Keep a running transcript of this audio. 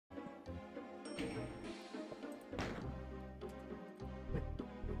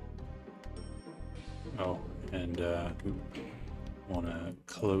Oh, and want to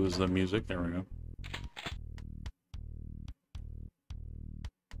close the music. There we go.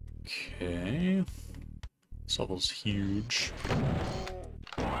 Okay. This level's huge.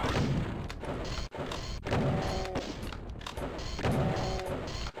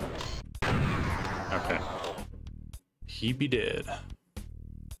 Okay. He be dead.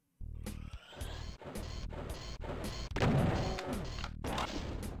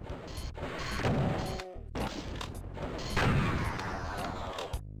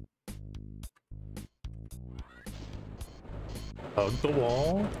 Hug the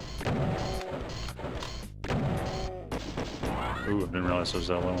wall. Ooh, I didn't realize there was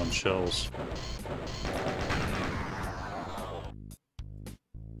that low on shells.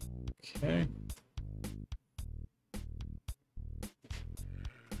 Okay.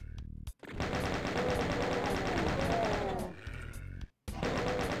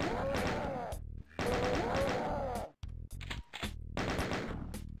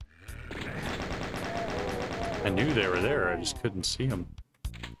 I knew they were there, I just couldn't see them.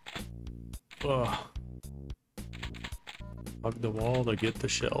 Ugh. Hug the wall to get the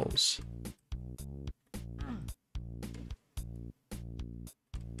shells.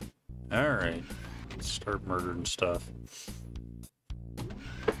 Alright. Let's start murdering stuff.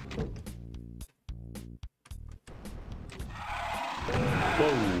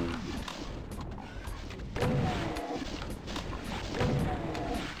 Whoa.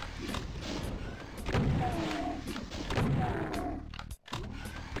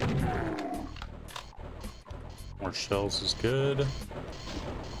 More shells is good.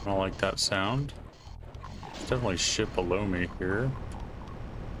 I don't like that sound. There's definitely shit below me here.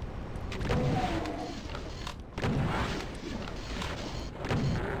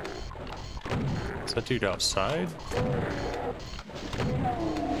 Is that dude outside?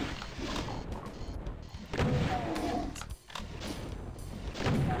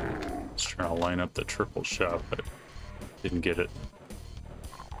 Just trying to line up the triple shot, but didn't get it.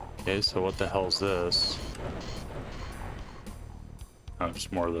 Okay, so what the hell's this? Oh,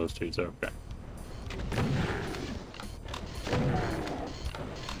 just more of those dudes, okay.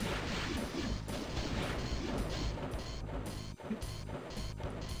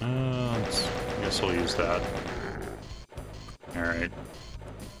 I guess we'll use that. Alright.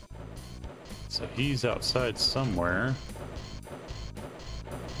 So he's outside somewhere.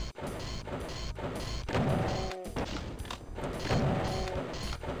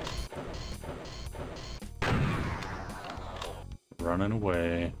 Running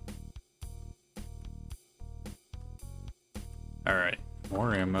away. Alright,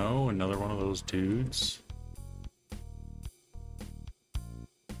 more ammo, another one of those dudes.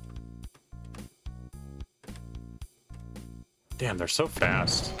 Damn, they're so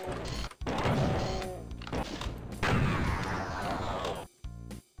fast.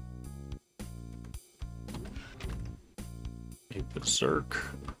 A berserk.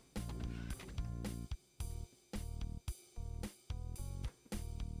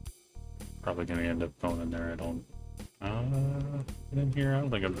 Probably gonna end up going in there. I don't been in here. I don't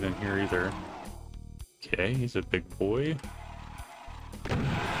think I've been in here either. Okay, he's a big boy.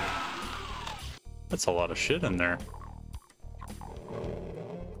 That's a lot of shit in there.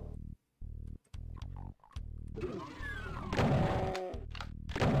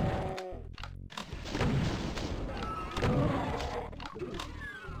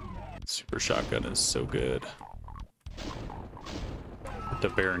 Super shotgun is so good. Let the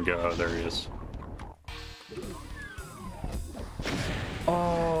Baron go. Oh, there he is.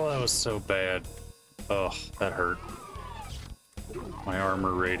 Oh, that was so bad. Oh, that hurt. My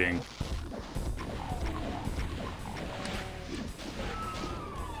armor rating.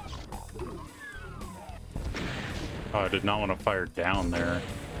 Oh, I did not want to fire down there.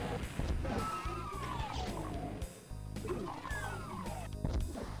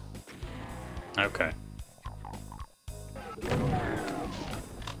 Okay.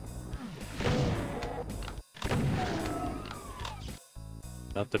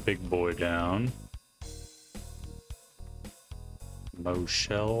 Got the big boy down. Mo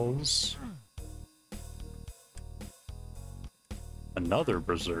shells. Another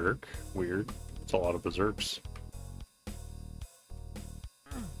berserk. Weird. It's a lot of berserks.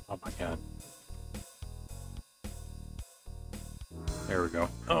 Oh my god. There we go.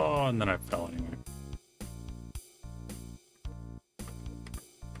 Oh, and then I fell anyway.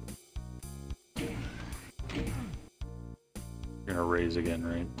 You're gonna raise again,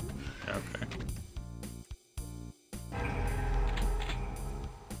 right? Okay.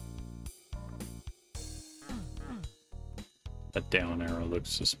 That down arrow looks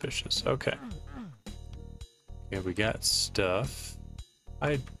suspicious. Okay. Yeah, we got stuff.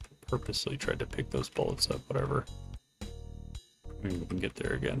 I purposely tried to pick those bullets up, whatever. Maybe we can get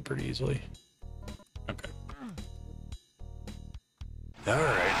there again pretty easily. Okay.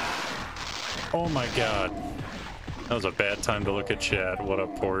 Alright. Oh my god. That was a bad time to look at chat. What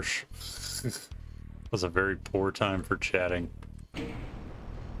up, Porsche? That was a very poor time for chatting.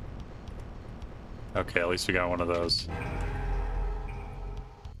 Okay, at least we got one of those.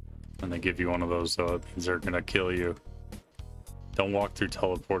 When they give you one of those, though, it means they're gonna kill you. Don't walk through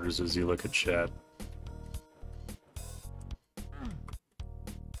teleporters as you look at chat.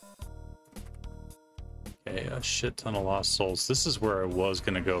 Okay, a shit ton of lost souls. This is where I was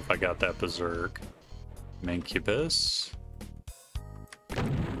gonna go if I got that berserk. Mancubus.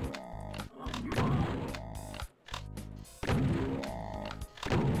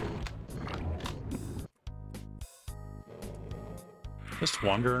 Just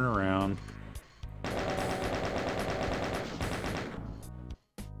wandering around.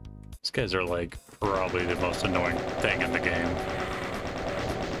 These guys are like probably the most annoying thing in the game.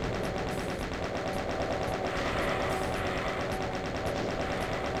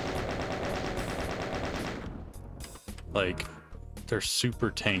 Like, they're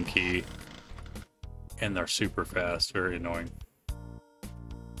super tanky and they're super fast. Very annoying.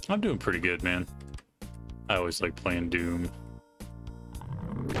 I'm doing pretty good, man. I always like playing Doom.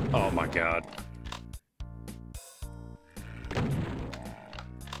 Oh my god.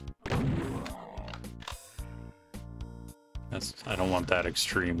 I don't want that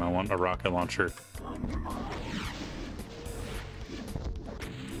extreme. I want a rocket launcher.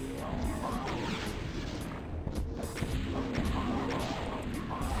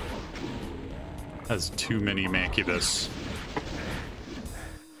 That's too many Mancubus.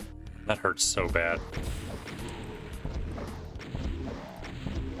 That hurts so bad.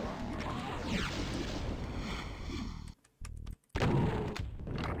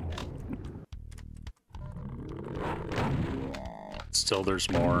 Still, there's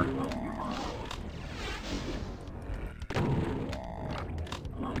more.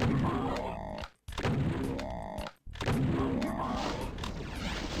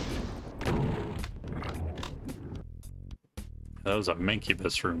 That was a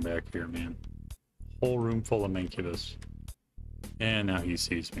Mancubus room back here, man. Whole room full of Mancubus. And now he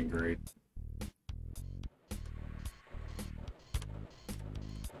sees me, great.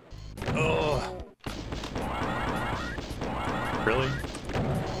 Oh! Really?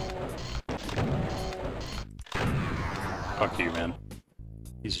 Fuck you, man.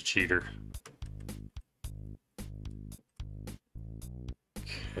 He's a cheater.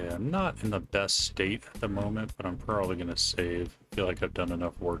 Okay, I'm not in the best state at the moment, but I'm probably gonna save. I feel like I've done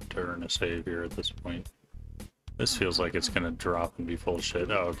enough work to earn a save here at this point. This feels like it's gonna drop and be full of shit.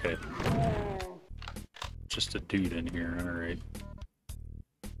 Oh, okay. Just a dude in here, alright.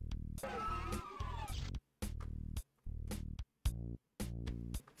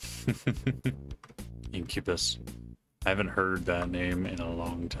 Incubus. I haven't heard that name in a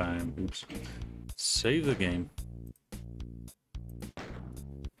long time. Oops. Save the game.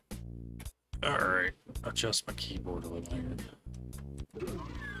 Alright. Adjust my keyboard a little here.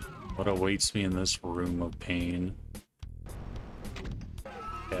 What awaits me in this room of pain?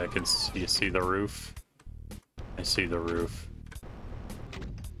 Yeah, I can see, you see the roof? I see the roof.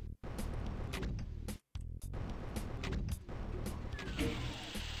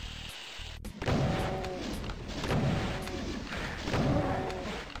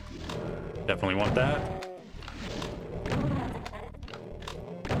 Definitely want that.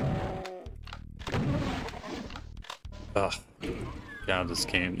 Ugh. God, this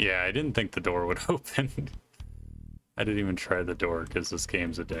game. Yeah, I didn't think the door would open. I didn't even try the door because this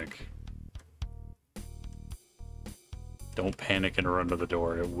game's a dick. Don't panic and run to the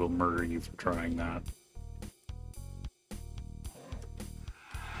door. It will murder you for trying that.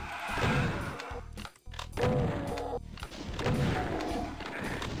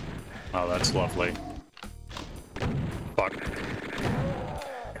 Oh, that's lovely. Fuck.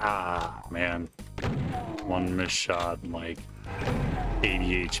 Ah, man. One missed shot and like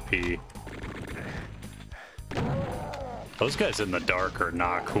 80 HP. Those guys in the dark are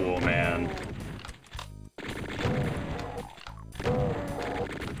not cool, man.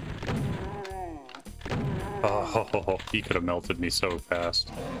 Oh, he could have melted me so fast.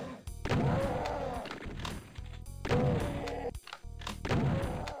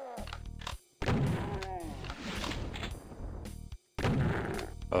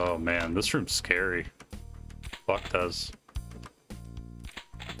 Oh man, this room's scary. Fuck does.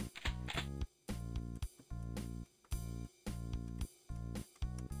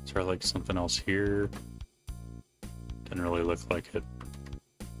 Is there like something else here? Didn't really look like it.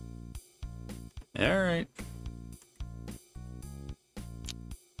 Alright.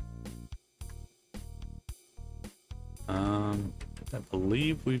 I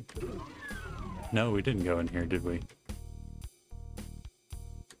believe we... No, we didn't go in here, did we?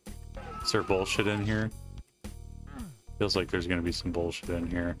 Is there bullshit in here? Feels like there's gonna be some bullshit in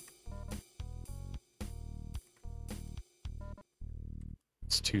here.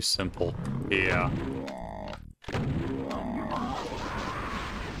 It's too simple. Yeah.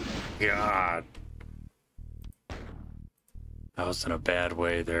 God. I was in a bad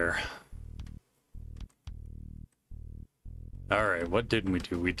way there. Alright, what didn't we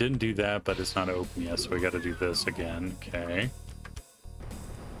do? We didn't do that, but it's not open yet, so we gotta do this again. Okay.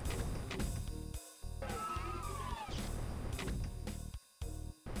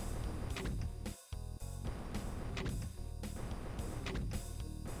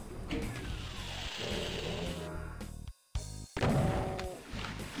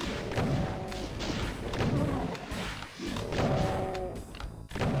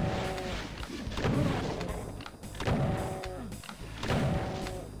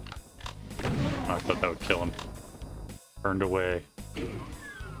 I thought that would kill him. Burned away.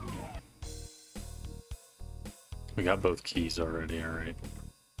 We got both keys already, alright.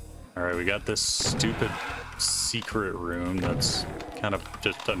 Alright, we got this stupid secret room that's kind of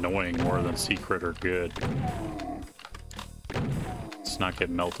just annoying more than secret or good. Let's not get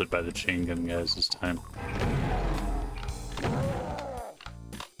melted by the chain gun guys this time.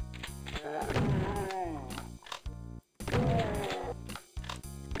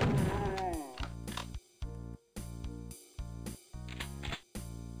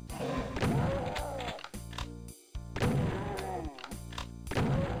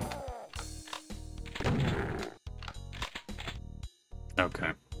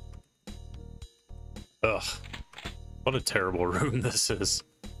 Okay. Ugh. What a terrible room this is.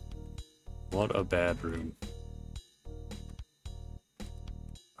 What a bad room.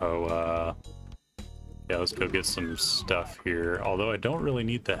 Oh, yeah, let's go get some stuff here. Although I don't really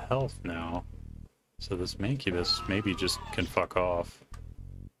need the health now. So this Mancubus maybe just can fuck off.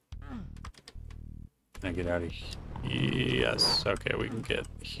 Can I get out of here? Yes. Okay, we can get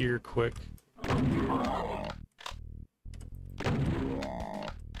here quick.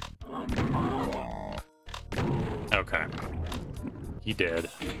 Okay. He did.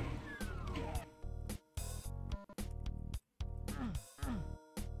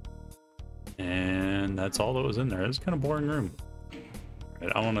 And that's all that was in there. It was kind of boring room.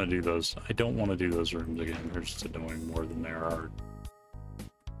 Right, I want to do those. I don't want to do those rooms again. They're just annoying more than they're hard.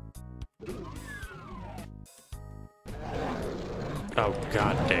 Oh,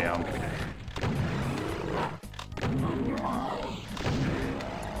 goddamn.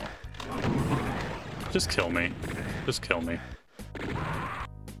 Just kill me. Just kill me. That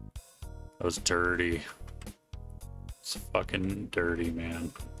was dirty. It's fucking dirty,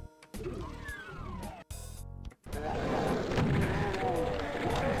 man.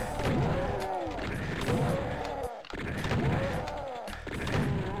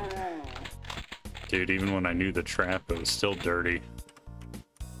 Dude, even when I knew the trap, it was still dirty.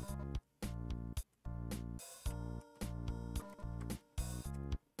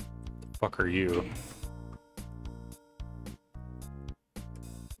 The fuck are you?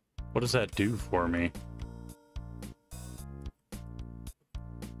 What does that do for me?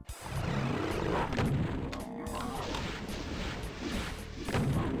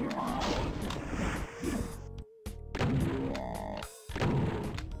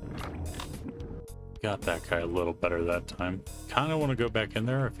 Got that guy a little better that time. Kind of want to go back in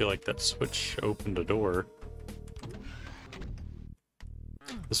there. I feel like that switch opened a door.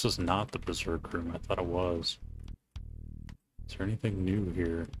 This was not the Berserk room. I thought it was. Is there anything new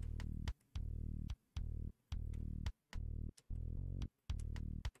here?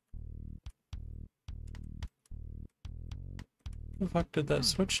 What the fuck did that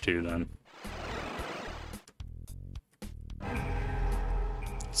switch to then?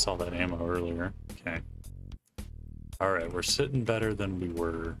 Saw that ammo earlier. Okay. Alright, we're sitting better than we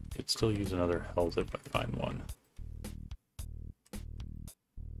were. Could still use another health if I find one.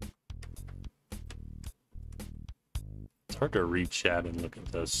 It's hard to read chat and look at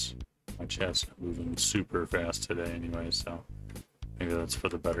this. My chat's moving super fast today anyway, so maybe that's for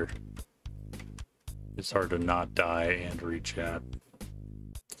the better. It's hard to not die and read chat.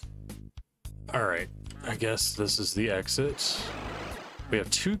 Alright, I guess this is the exit. We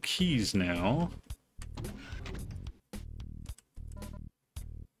have 2 keys now.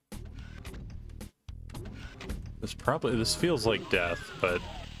 This feels like death, but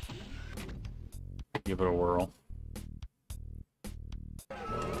give it a whirl.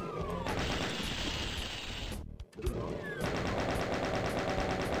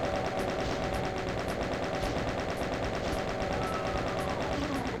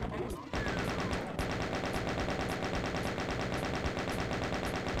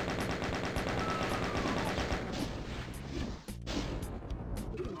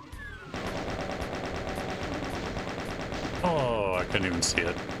 I couldn't even see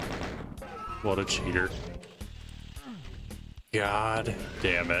it. What a cheater. God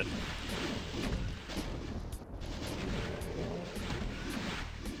damn it.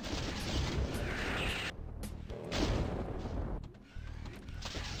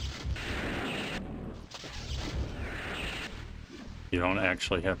 You don't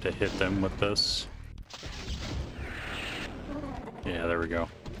actually have to hit them with this. Yeah, there we go.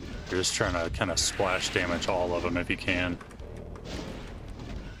 You're just trying to kind of splash damage all of them if you can.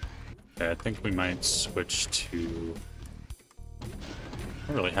 Okay, I think we might switch to... I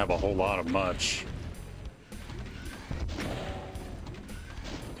don't really have a whole lot of much.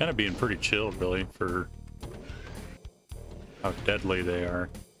 Kind of being pretty chill, really, for how deadly they are.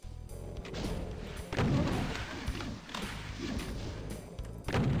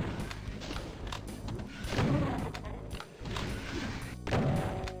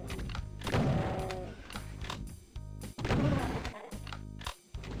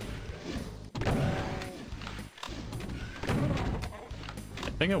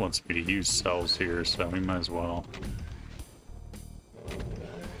 I think it wants me to use cells here, so we might as well.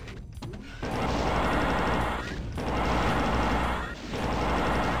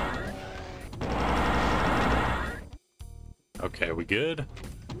 Okay, we good?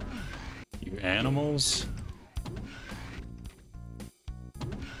 You animals.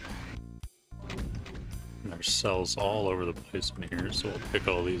 And there's cells all over the place in here, so we'll pick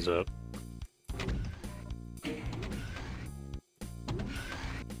all these up.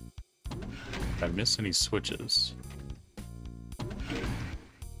 Did I miss any switches?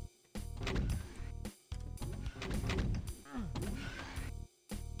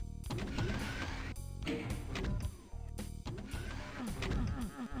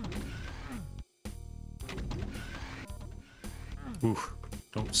 Ooh,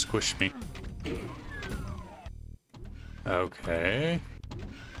 don't squish me. Okay.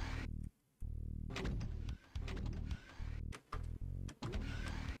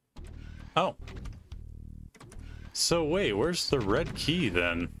 Oh. So wait, where's the red key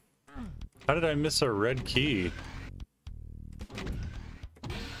then? How did I miss a red key?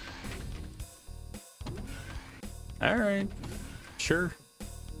 Alright. Sure.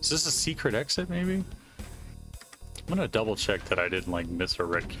 Is this a secret exit maybe? I'm gonna double check that I didn't like miss a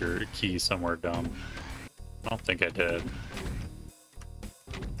red key somewhere dumb. I don't think I did.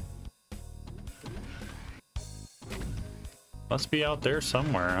 Must be out there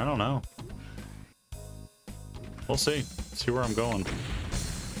somewhere, I don't know. We'll see. See where I'm going.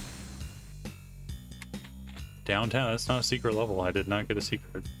 Downtown, that's not a secret level. I did not get a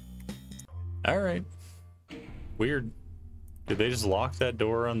secret. Alright. Weird. Did they just lock that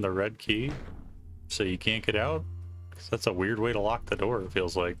door on the red key? So you can't get out? 'Cause that's a weird way to lock the door, it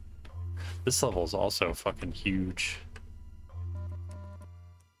feels like. This level is also fucking huge.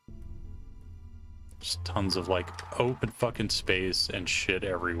 Just tons of like open fucking space and shit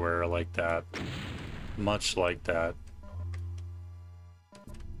everywhere like that. Much like that.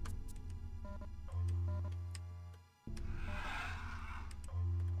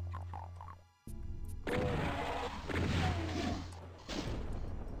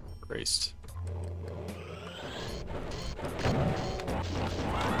 Christ.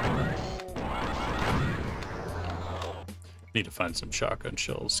 Need to find some shotgun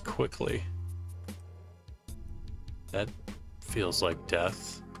shells quickly. That feels like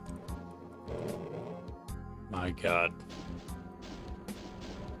death. My God.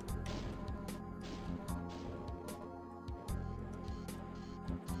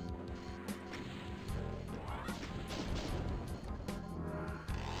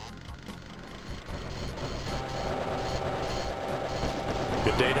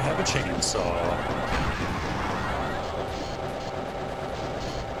 Good day to have a chainsaw.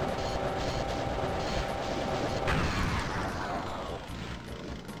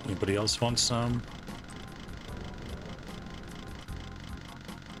 Anybody else want some?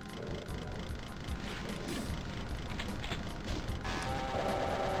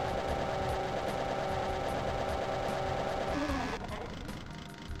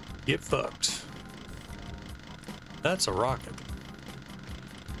 Get fucked. That's a rocket.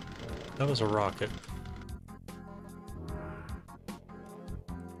 That was a rocket.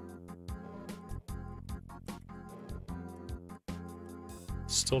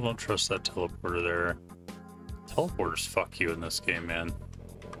 Still don't trust that teleporter there. Teleporters fuck you in this game, man.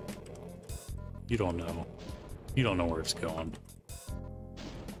 You don't know. You don't know where it's going.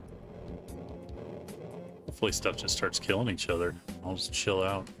 Hopefully stuff just starts killing each other. I'll just chill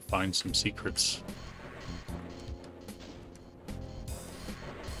out, find some secrets.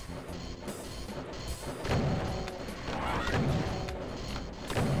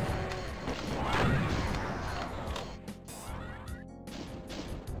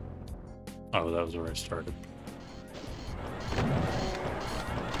 Oh, that was where I started.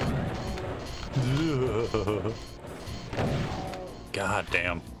 God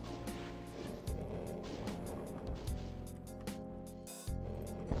damn.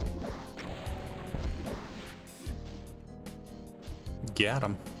 Got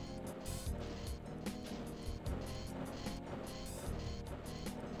him.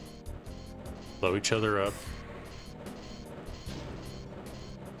 Blow each other up.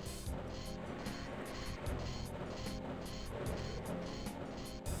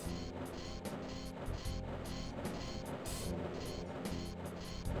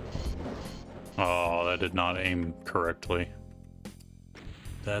 Oh, that did not aim correctly.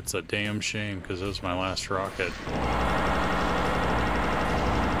 That's a damn shame, because it was my last rocket.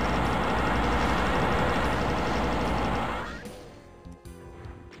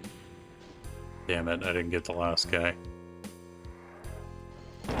 Damn it, I didn't get the last guy.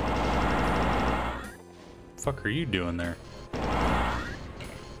 Fuck are you doing there?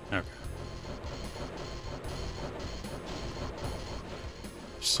 Okay.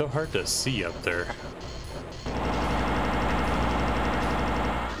 So hard to see up there.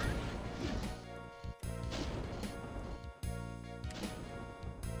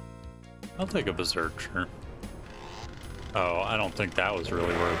 I'll take a berserk, sure. Oh, I don't think that was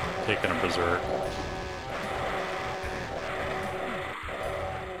really worth taking a berserk.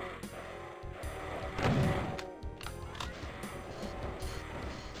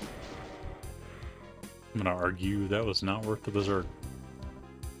 I'm gonna argue that was not worth the berserk.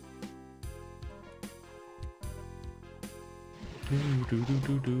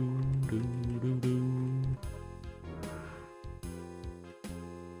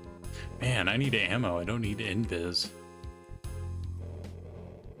 Man, I need ammo. I don't need invis.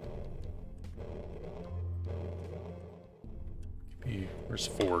 Where's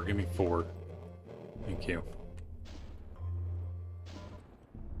 4? Give me 4. Thank you.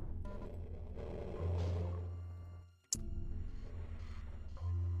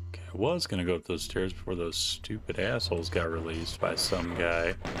 Okay, I was gonna go up those stairs before those stupid assholes got released by some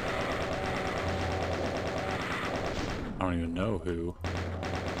guy. I don't even know who.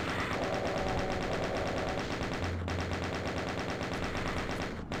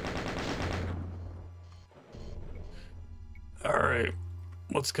 Alright.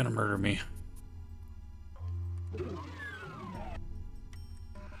 What's gonna murder me?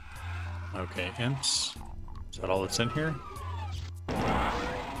 Okay, imps. Is that all that's in here?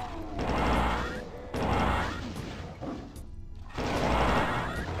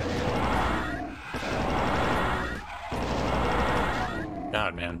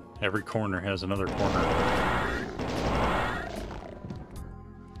 God, man. Every corner has another corner.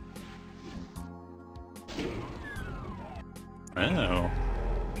 Oh.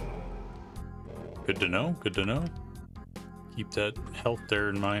 Good to know, good to know. Keep that health there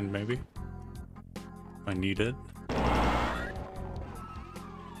in mind, maybe. I need it.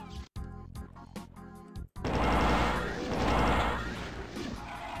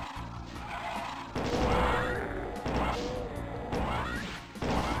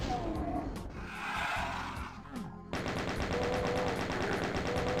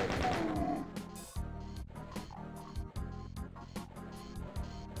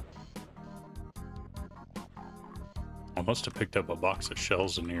 I must have picked up a box of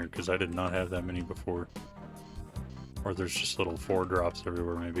shells in here because I did not have that many before. Or there's just little 4 drops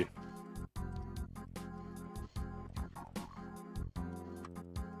everywhere, maybe.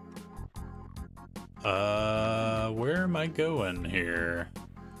 Where am I going here?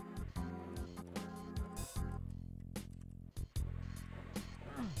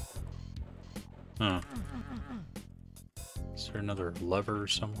 Huh. Is there another lever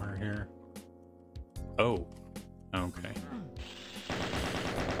somewhere here? Oh. Okay.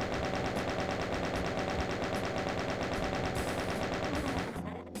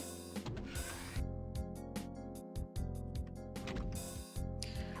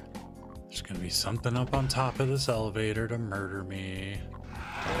 There's gonna be something up on top of this elevator to murder me.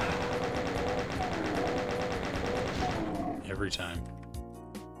 Every time.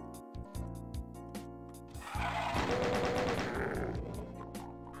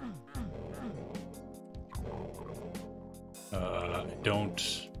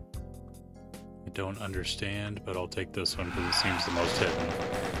 I don't understand, but I'll take this one because it seems the most hidden.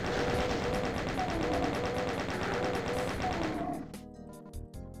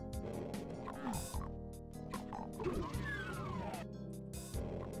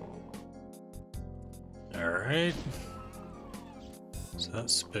 Alright. So that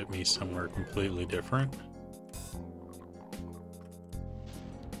spit me somewhere completely different.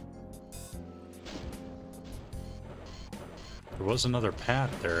 There was another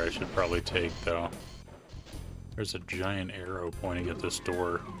path there I should probably take, though. There's a giant arrow pointing at this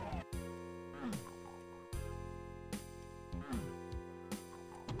door.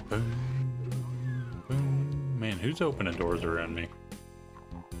 Boom, boom. Man, who's opening doors around me?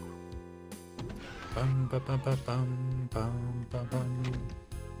 Bum, ba, ba, ba, bum, bum, ba, bum.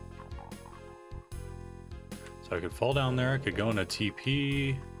 So I could fall down there, I could go in a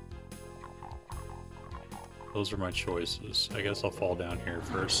TP. Those are my choices. I guess I'll fall down here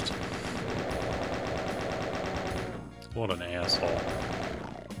first. What an asshole.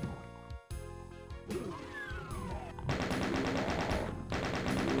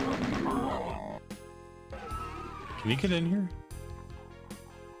 Can you get in here?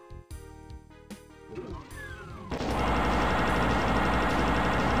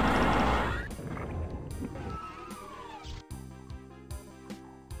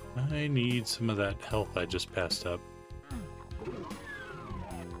 I need some of that health I just passed up.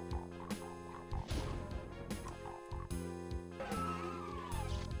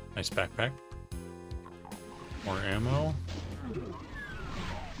 Nice backpack. More ammo.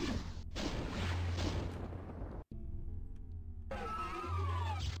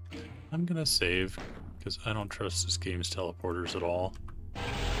 I'm gonna save, because I don't trust this game's teleporters at all.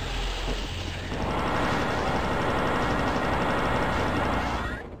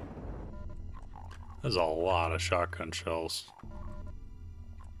 There's a lot of shotgun shells.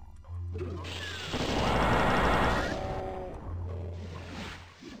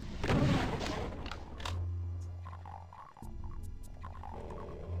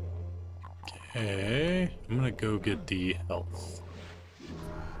 Okay, I'm gonna go get the health.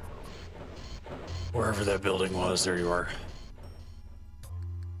 Wherever that building was, there you are.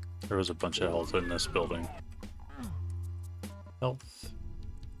 There was a bunch of health in this building. Health.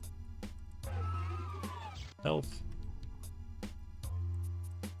 Health.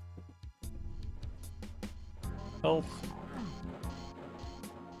 Health.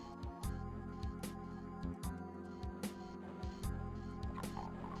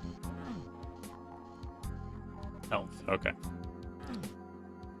 Health. Okay.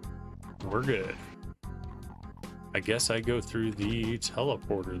 We're good. I guess I go through the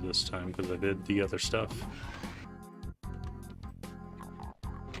teleporter this time because I did the other stuff.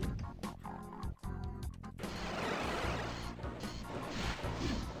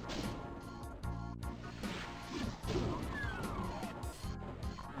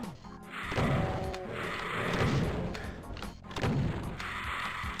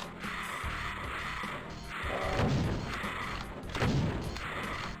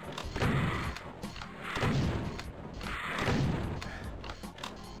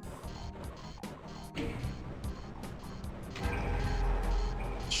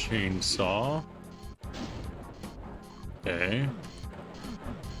 Chainsaw. Okay.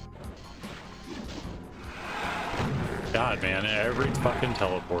 God, man, every fucking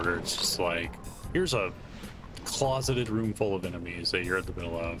teleporter, it's just like, here's a closeted room full of enemies that you're in the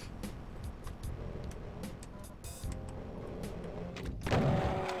middle of.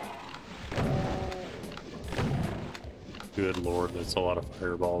 Good lord, that's a lot of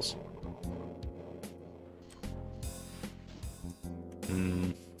fireballs.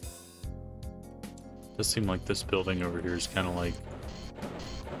 Does seem like this building over here is kind of like...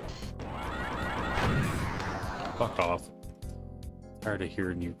 Fuck off. Tired of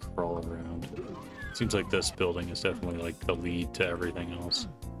hearing you crawl around. Seems like this building is definitely like the lead to everything else.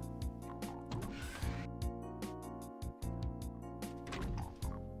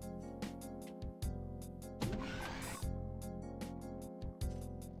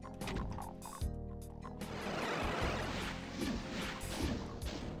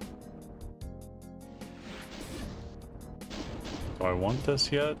 Do I want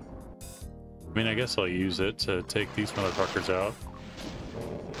this yet? I mean, I guess I'll use it to take these motherfuckers out.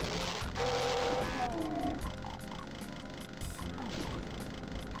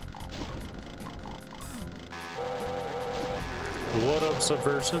 What up,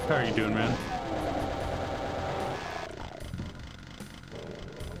 Subversive? How are you doing, man?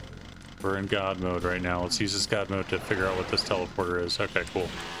 We're in God mode right now. Let's use this God mode to figure out what this teleporter is. Okay, cool.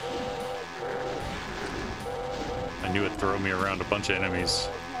 I knew it'd throw me around a bunch of enemies.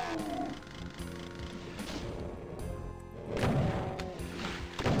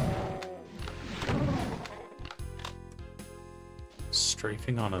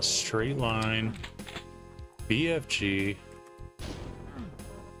 Strafing on a straight line. BFG.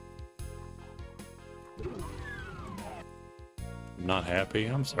 I'm not happy.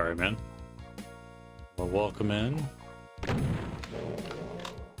 I'm sorry, man. Well, welcome in.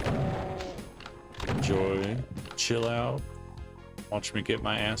 Enjoy. Chill out. Watch me get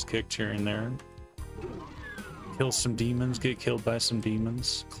my ass kicked here and there. Kill some demons, get killed by some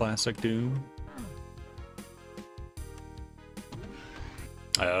demons. Classic Doom.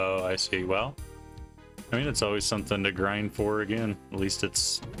 Oh, I see. Well, I mean, it's always something to grind for again. At least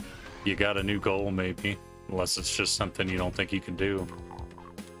it's, you got a new goal maybe. Unless it's just something you don't think you can do.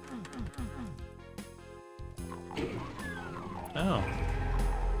 Oh.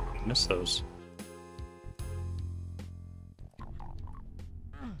 Miss those.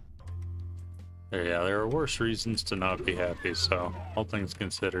 There are worse reasons to not be happy, so all things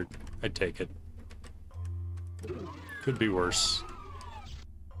considered, I'd take it. Could be worse.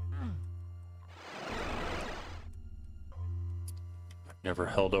 I've never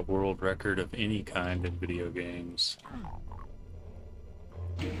held a world record of any kind in video games.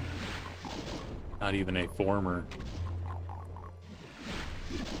 Not even a former.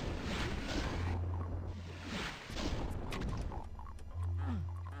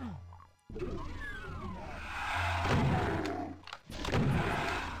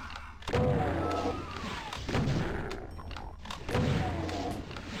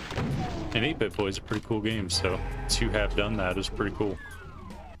 And 8-Bit Boy is a pretty cool game, so to have done that is pretty cool.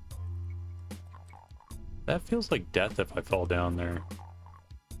 That feels like death if I fall down there.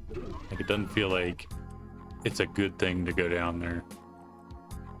 Like, it doesn't feel like it's a good thing to go down there.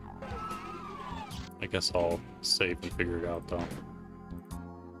 I guess I'll save and figure it out, though.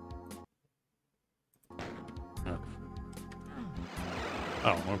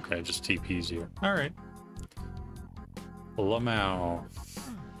 Oh, okay, just TP's here. Alright. Lamau.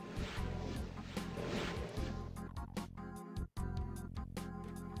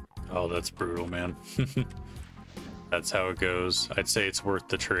 Oh, that's brutal, man. That's how it goes. I'd say it's worth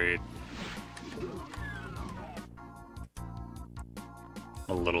the trade.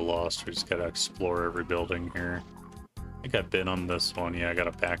 A little lost. We just gotta explore every building here. I think I've been on this one. Yeah, I got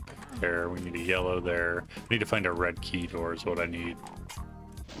a backpack there. We need a yellow there. We need to find a red key door is what I need.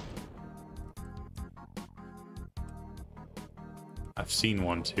 I've seen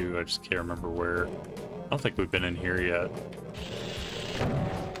one too. I just can't remember where. I don't think we've been in here yet.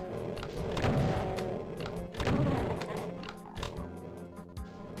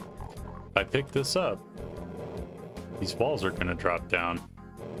 If I pick this up, these walls are gonna drop down.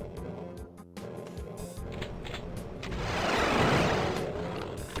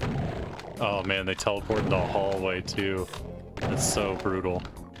 Oh man, they teleported the hallway too. That's so brutal.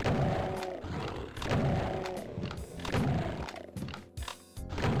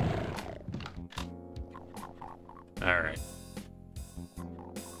 Alright.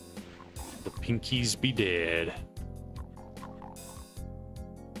 The pinkies be dead.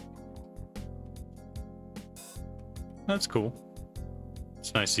 That's cool.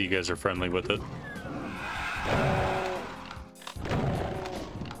 It's nice that you guys are friendly with it.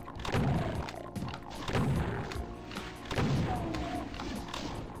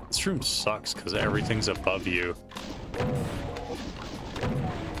 This room sucks because everything's above you.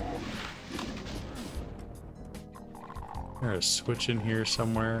 There's a switch in here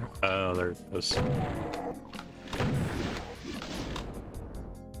somewhere. Oh, there it goes.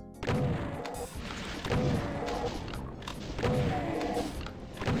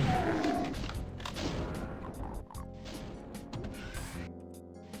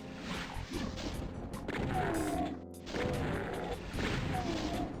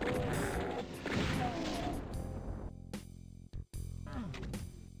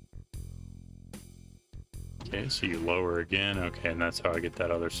 Okay, so you lower again. Okay, and that's how I get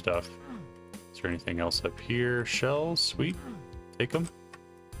that other stuff. Is there anything else up here? Shells? Sweet. Take them.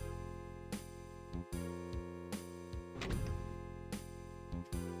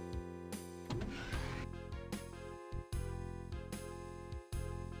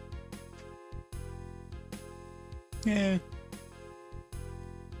 Yeah.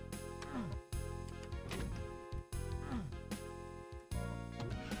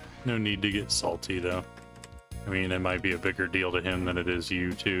 No need to get salty, though. I mean, it might be a bigger deal to him than it is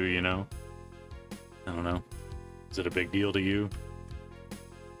you too, you know? I don't know. Is it a big deal to you?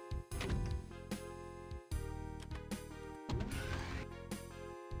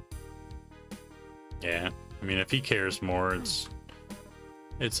 Yeah. I mean, if he cares more,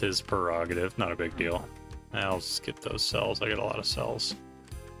 it's his prerogative. Not a big deal. I'll skip those cells. I got a lot of cells.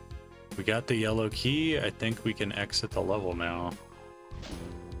 We got the yellow key. I think we can exit the level now.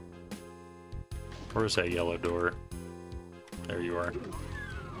 Where's that yellow door? There you are.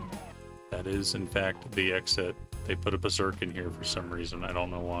 That is, in fact, the exit. They put a berserk in here for some reason. I don't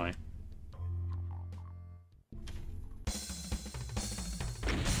know why.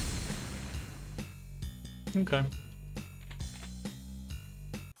 Okay.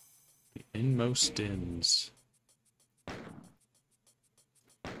 Inmost Inns.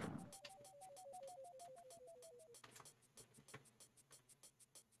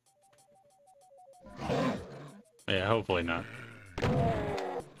 Yeah, hopefully not.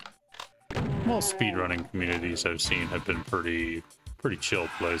 Well, speedrunning communities I've seen have been pretty chill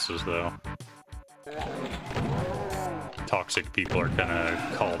places, though. Toxic people are kind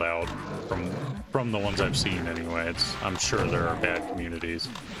of called out from the ones I've seen anyway. I'm sure there are bad communities.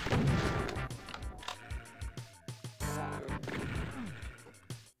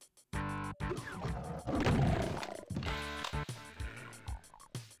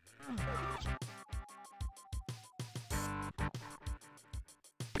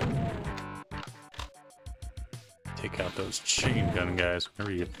 Take out those chain gun guys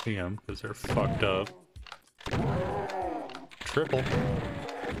whenever you see them, because they're fucked up. Triple.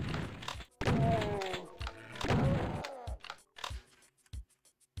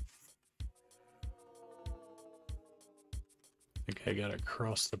 I think I gotta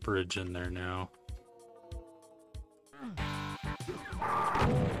cross the bridge in there now.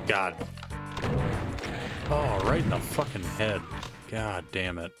 God. Oh, right in the fucking head. God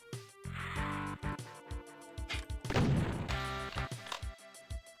damn it.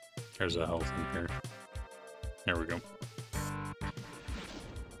 There's a health in here. There we go.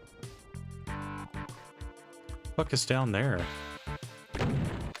 Fuck is down there?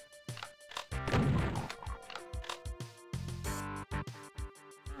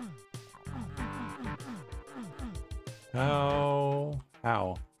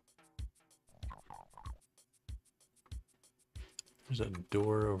 How? There's a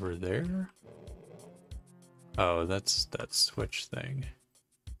door over there? Oh, that's that switch thing.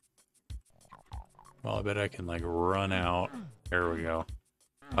 Well, I bet I can, like, run out. There we go.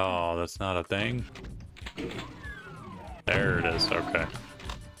 Oh, that's not a thing? There it is, okay.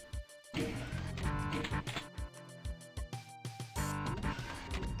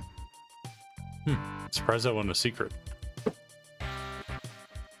 Surprised that one was secret.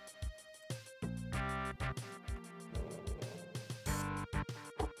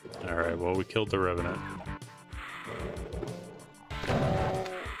 Alright, well, we killed the Revenant.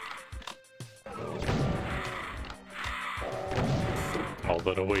 All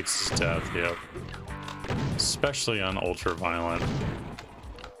that awaits is death, yep. Especially on ultra-violent.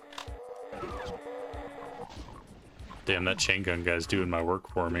 Damn, that chain gun guy's doing my work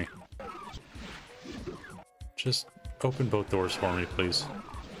for me. Just open both doors for me, please.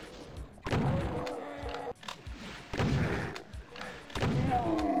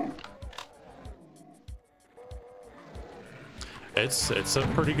 It's a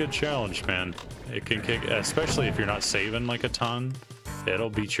pretty good challenge, man. It can kick, especially if you're not saving like a ton. It'll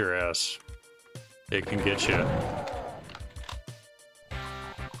beat your ass. It can get you.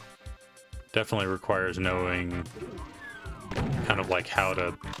 Definitely requires knowing kind of like how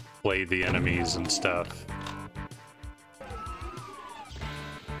to play the enemies and stuff.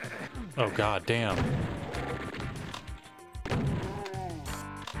 Oh god damn.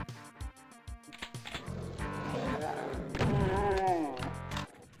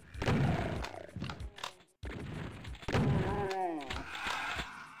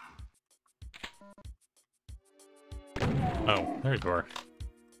 Oh, there you are.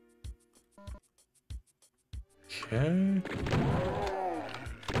 Okay.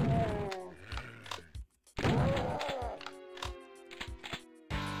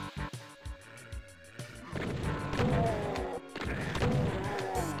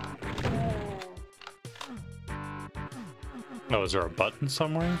 Oh, is there a button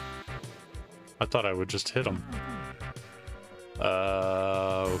somewhere? I thought I would just hit him.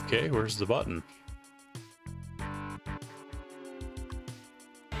 Okay, where's the button?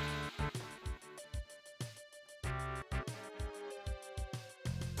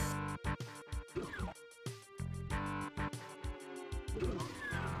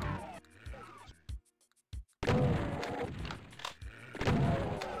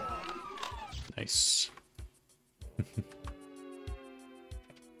 Nice.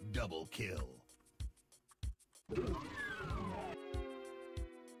 Double kill.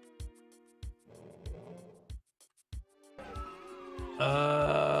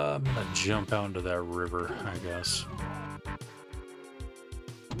 I'm gonna jump out into that river, I guess.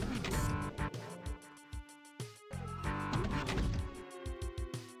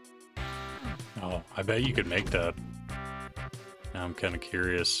 Oh, I bet you could make that. Now I'm kind of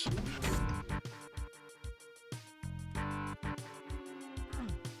curious.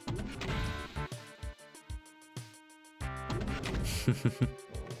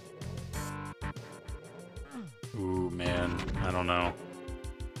 Ooh, man, I don't know.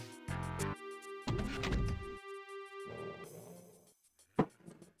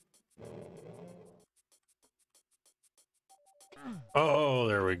 Oh,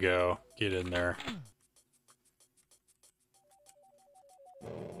 there we go. Get in there.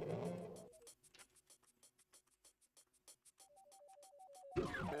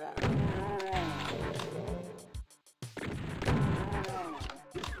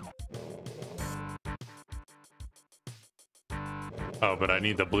 Oh, but I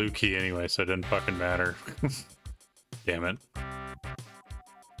need the blue key anyway, so it didn't fucking matter. Damn it.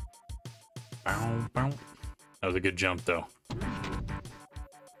 Bow, bow. That was a good jump, though.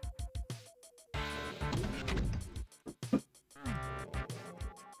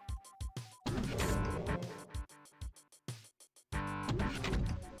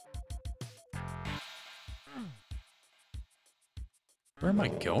 Where am I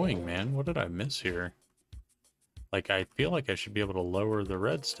going, man? What did I miss here? Like, I feel like I should be able to lower the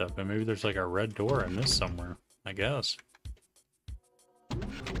red stuff, and maybe there's like a red door I missed somewhere, I guess.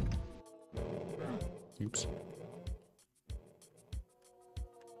 Oops.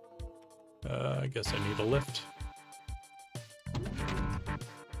 I guess I need a lift.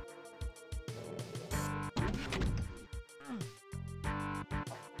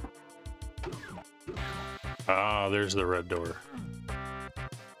 Ah, there's the red door.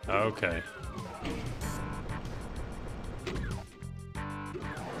 Okay.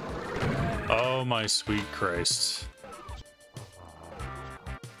 Oh my sweet Christ.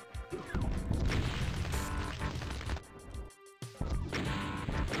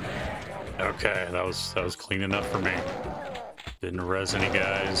 Okay, that was clean enough for me. Didn't res any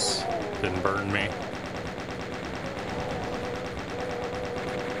guys, didn't burn me.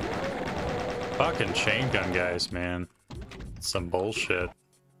 Fucking chain gun guys, man. Some bullshit.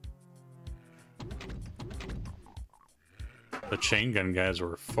 The chain gun guys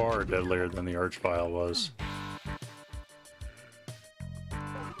were far deadlier than the Archvile was.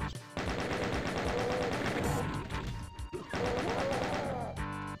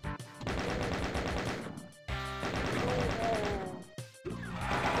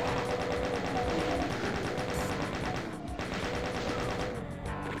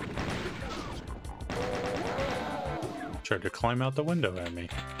 Tried to climb out the window at me.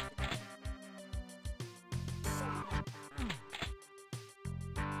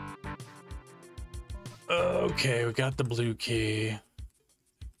 Okay, we got the blue key.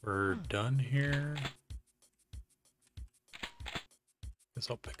 We're done here. Guess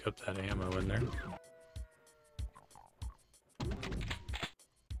I'll pick up that ammo in there.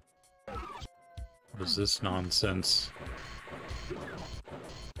 What is this nonsense?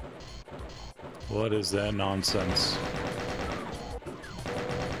 What is that nonsense?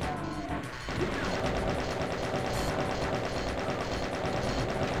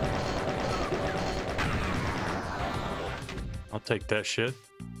 I'll take that shit.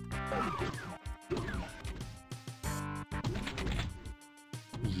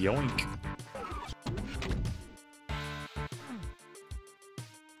 Yoink.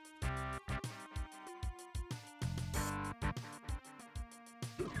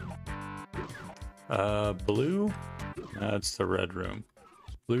 Blue? That's the red room.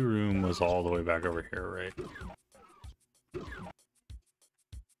 Blue room was all the way back over here, right?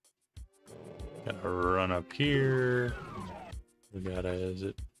 Gotta run up here. We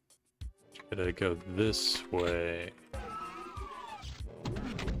gotta, gotta go this way.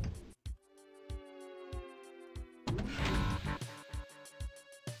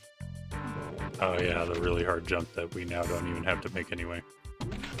 Oh yeah, the really hard jump that we now don't even have to make anyway.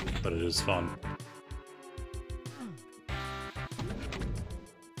 But it is fun.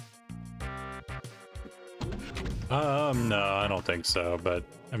 No, I don't think so, but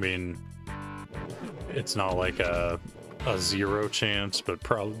I mean, it's not like a zero chance, but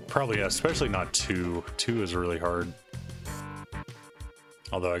probably, especially not two. Two is really hard.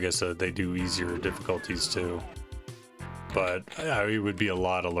 Although I guess they do easier difficulties too. But it would be a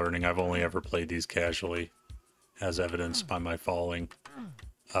lot of learning. I've only ever played these casually, as evidenced by my falling.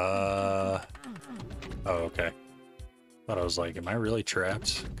 Oh, okay. Thought I was like, am I really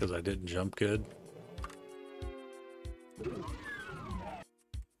trapped because I didn't jump good?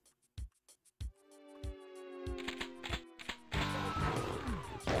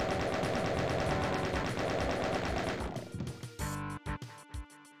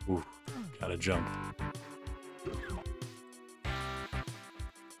 Ooh, gotta jump.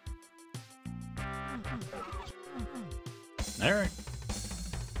 All right.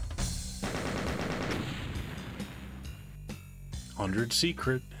 100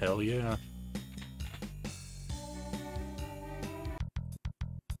 secret, hell yeah.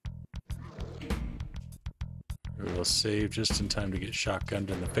 We'll save just in time to get shotgunned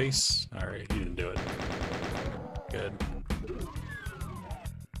in the face. All right, you didn't do it. Good.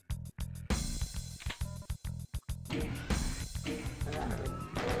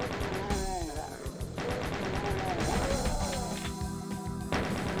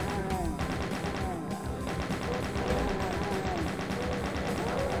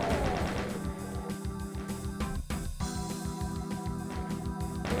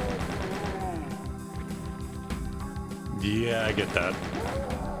 Yeah, I get that.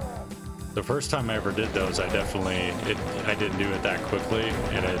 The first time I ever did those, I didn't do it that quickly,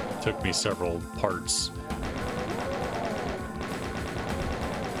 and it took me several parts.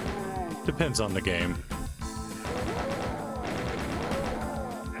 Depends on the game.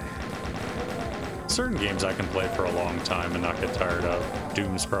 Certain games I can play for a long time and not get tired of.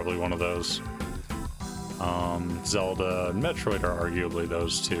 Doom's probably one of those. Zelda and Metroid are arguably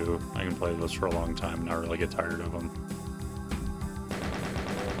those two. I can play those for a long time and not really get tired of them.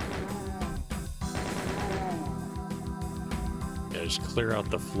 Yeah, just clear out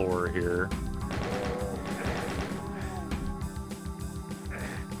the floor here.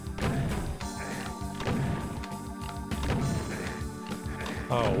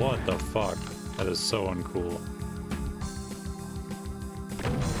 Oh, what the fuck? That is so uncool.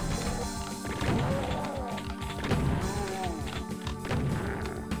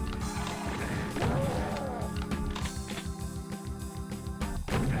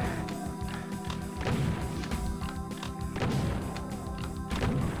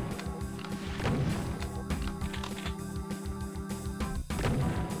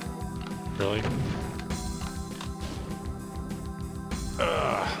 Really?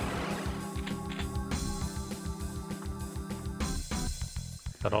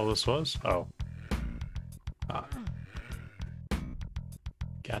 That all this was? Oh. Ah.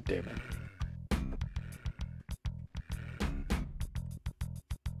 God damn it.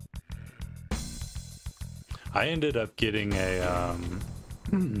 I ended up getting a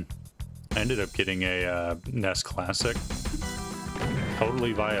NES Classic.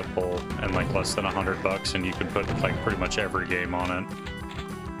 Totally viable and like less than $100, and you can put like pretty much every game on it.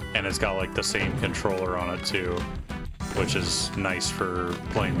 And it's got like the same controller on it too, which is nice for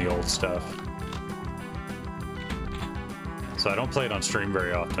playing the old stuff. So I don't play it on stream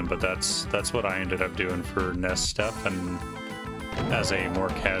very often, but that's what I ended up doing for NES stuff, and as a more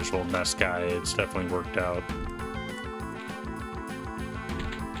casual NES guy, it's definitely worked out.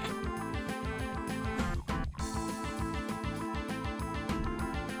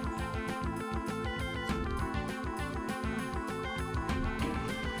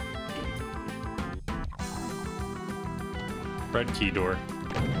 Red key door.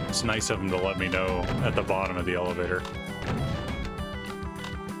 It's nice of them to let me know at the bottom of the elevator.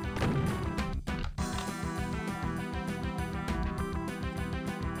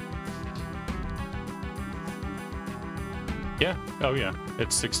 Yeah, oh yeah,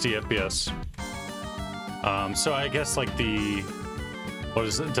 it's 60 FPS. So I guess like what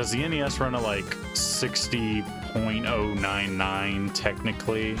is it? Does the NES run at like 60.099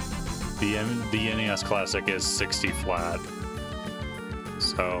 technically? The NES Classic is 60 flat.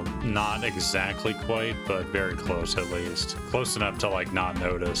 So not exactly quite, but very close at least. Close enough to like not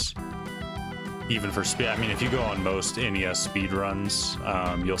notice. Even for speed, I mean, if you go on most NES speed runs,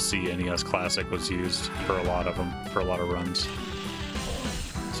 you'll see NES Classic was used for a lot of them, for a lot of runs.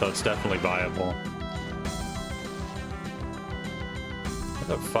 So it's definitely viable. What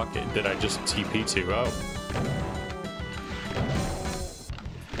the fuck did I just TP to? Oh.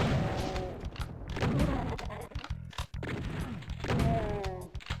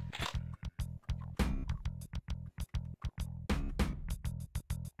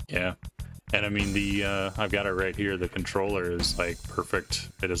 Yeah. And I mean, I've got it right here. The controller is like perfect.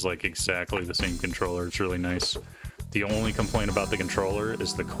 It is like exactly the same controller. It's really nice. The only complaint about the controller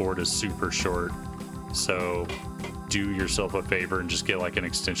is the cord is super short. So do yourself a favor and just get like an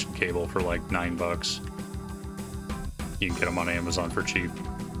extension cable for like $9. You can get them on Amazon for cheap.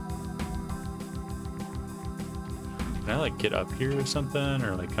 Can I like get up here or something,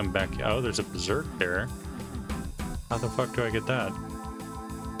 or like come back? Oh, there's a berserk there. How the fuck do I get that?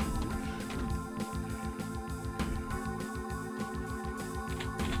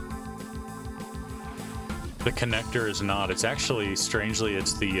 The connector is not. It's actually, strangely,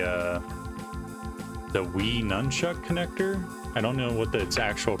 it's the Wii Nunchuck connector. I don't know what its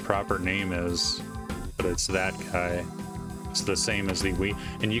actual proper name is, but it's that guy. It's the same as the Wii.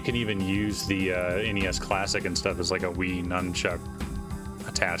 And you can even use the NES Classic and stuff as like a Wii Nunchuck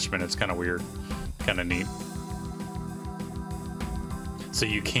attachment. It's kind of weird. Kind of neat. So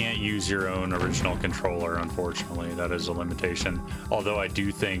you can't use your own original controller, unfortunately. That is a limitation. Although I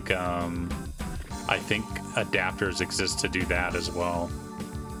do think... I think adapters exist to do that as well.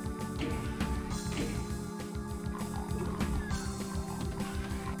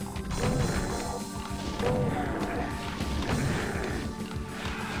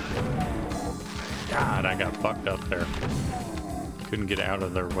 God, I got fucked up there. Couldn't get out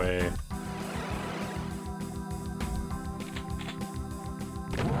of their way.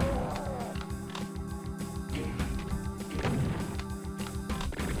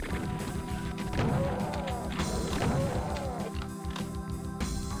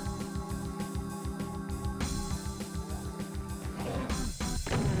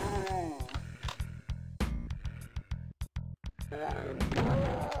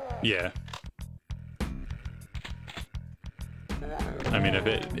 Yeah. I mean,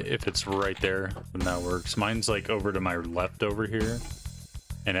 if it's right there, then that works. Mine's like over to my left over here,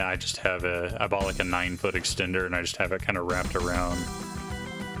 and I just have I bought like a 9-foot extender, and I just have it kind of wrapped around,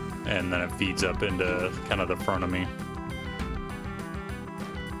 and then it feeds up into kind of the front of me.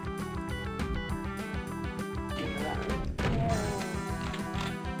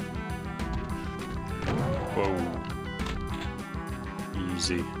 Whoa.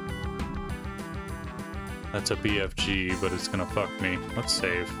 Easy. That's a BFG, but it's gonna fuck me. Let's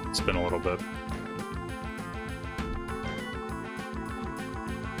save. It's been a little bit.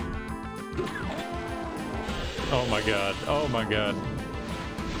 Oh my god. Oh my god.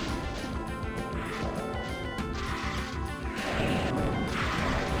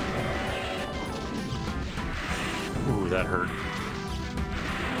 Ooh, that hurt.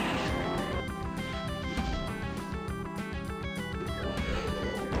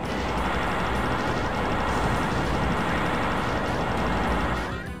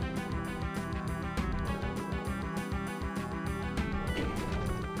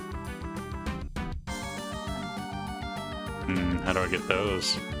 How do I get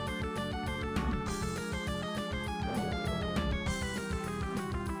those?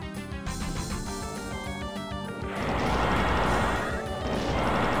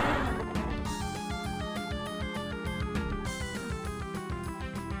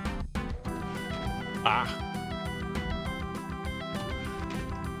 Ah.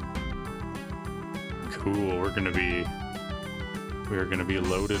 Cool, we are gonna be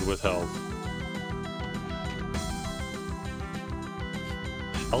loaded with health.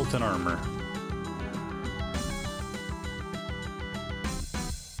 Health and armor.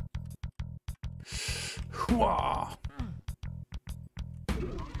 Hooah!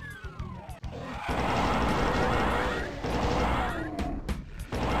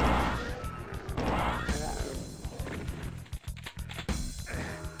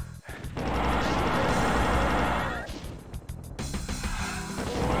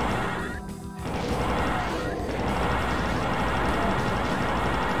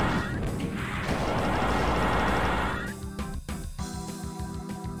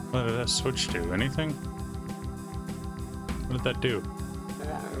 What did that switch to? Anything? What did that do?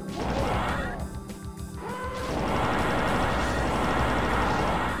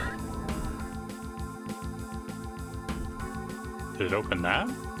 Did it open that?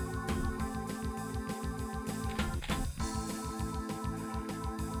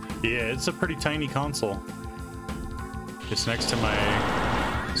 Yeah, it's a pretty tiny console. It's next to my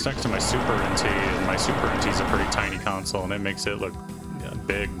Super NT, and my Super NT is a pretty tiny console, and it makes it look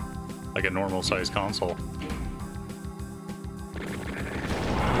big, like a normal sized console.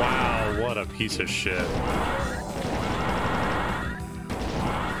 Wow, what a piece of shit.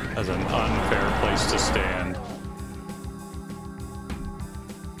 That's an unfair place to stand.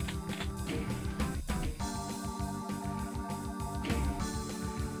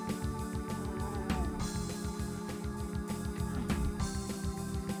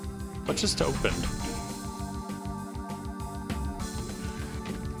 What just opened?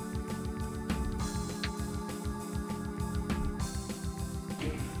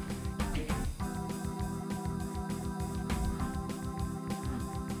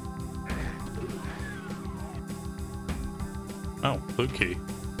 Oh, blue key.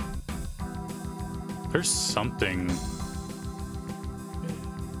 There's something.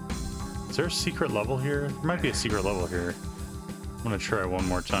 Is there a secret level here? There might be a secret level here. I'm gonna try one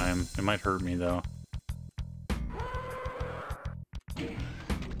more time. It might hurt me though.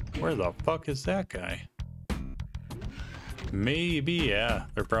 Where the fuck is that guy? Maybe, yeah,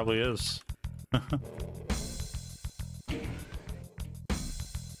 there probably is.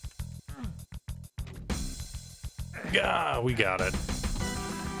 Yeah, we got it.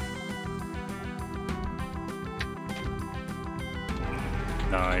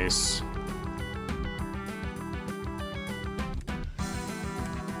 Nice.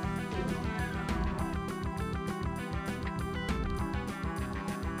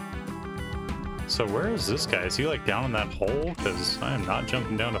 So where is this guy? Is he like down in that hole? Because I am not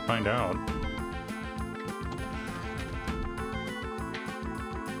jumping down to find out.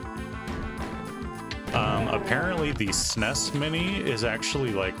 Apparently the SNES Mini is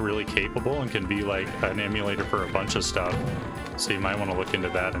actually like really capable and can be like an emulator for a bunch of stuff. So you might want to look into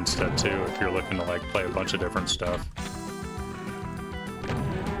that instead too if you're looking to like play a bunch of different stuff.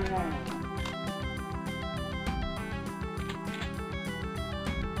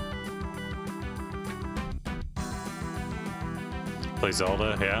 Play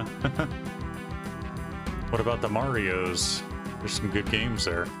Zelda, yeah. What about the Marios? There's some good games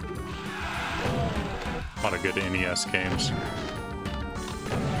there. A lot of good NES games.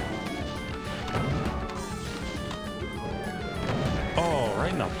 Oh,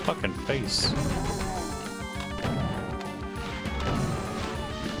 right in the fucking face.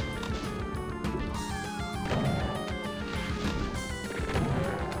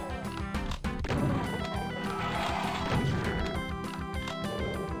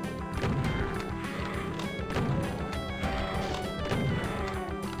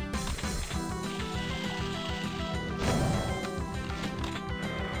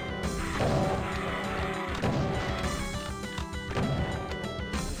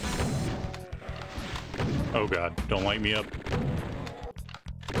 Oh god, don't light me up.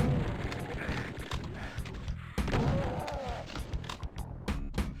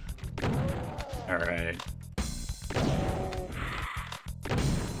 Alright.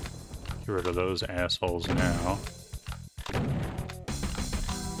 Get rid of those assholes now.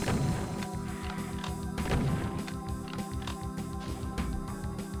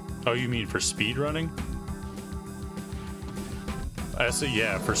 Oh, you mean for speed running?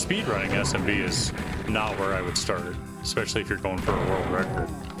 Yeah, for speed running, SMB is not where I would start, especially if you're going for a world record.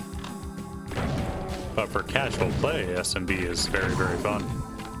 But for casual play, SMB is very, very fun.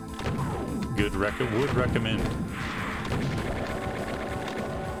 Would recommend.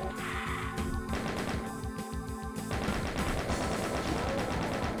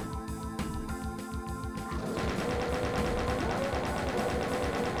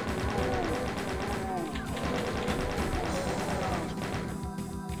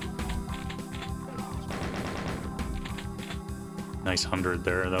 Nice 100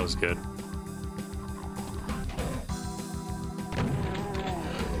 there, that was good.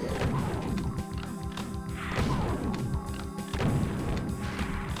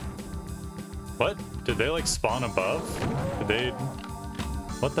 What? Did they like spawn above? Did they...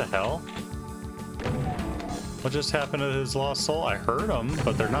 What the hell? What just happened to his lost soul? I heard them,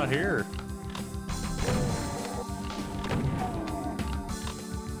 but they're not here.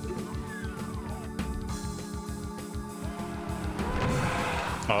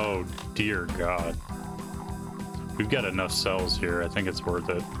 Oh, dear God. We've got enough cells here. I think it's worth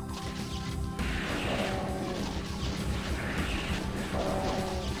it.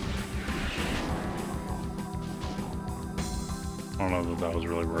 I don't know that that was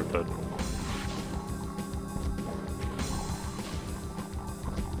really worth it.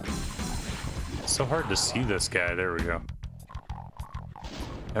 It's so hard to see this guy. There we go.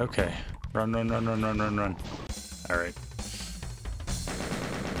 Okay. Run, run, run, run, run, run, run. All right.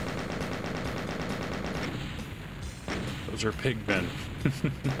 Those are pigmen.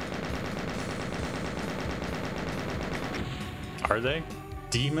 Are they?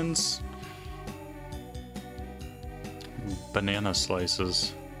 Demons? Banana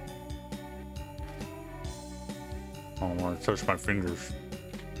slices. I don't want to touch my fingers.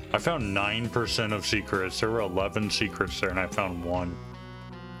 I found 9% of secrets. There were 11 secrets there and I found 1.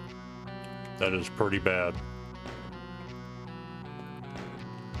 That is pretty bad.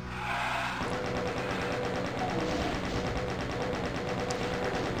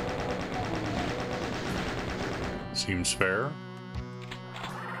 Seems fair.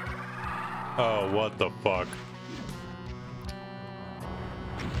 Oh, what the fuck?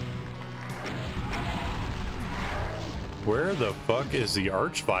 Where the fuck is the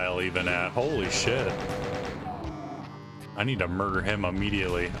Archvile even at? Holy shit. I need to murder him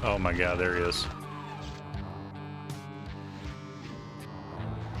immediately. Oh my god, there he is.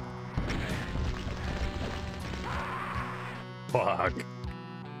 Fuck.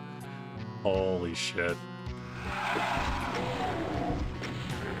 Holy shit.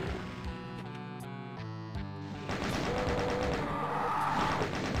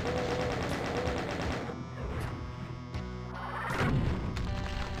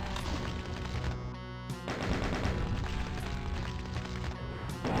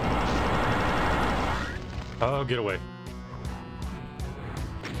 Oh, get away.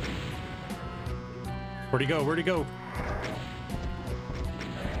 Where'd he go? Where'd he go?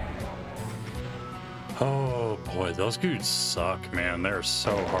 Oh boy, those dudes suck, man. They're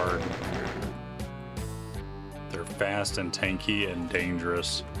so hard. They're fast and tanky and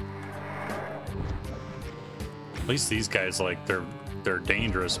dangerous. At least these guys, like, they're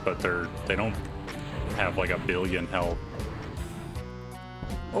dangerous, but they don't have like a billion health.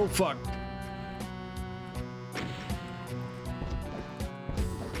 Oh fuck.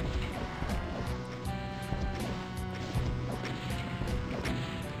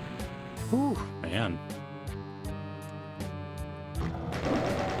 Whew, man.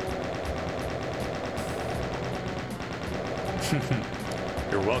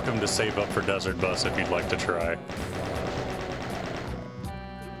 You're welcome to save up for Desert Bus if you'd like to try.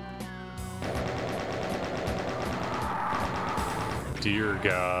 Dear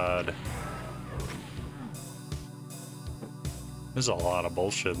God. There's a lot of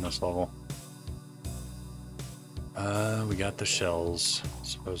bullshit in this level. We got the shells.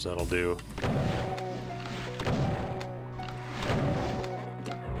 Suppose that'll do.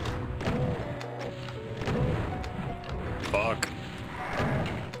 Fuck.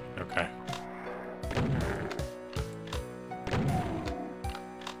 Okay.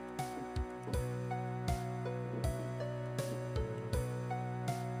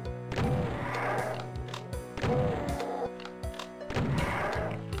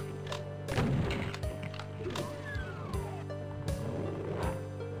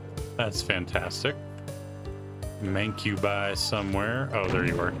 That's fantastic. Mancubi somewhere. Oh, there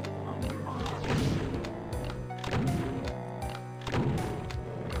you are.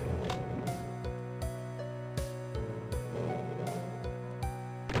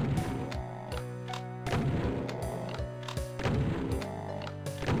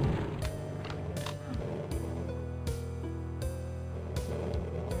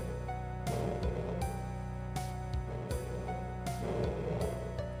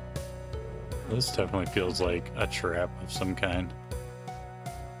 This definitely feels like a trap of some kind.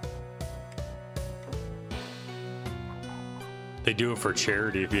 They do it for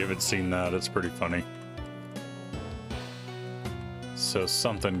charity. If you haven't seen that, it's pretty funny. So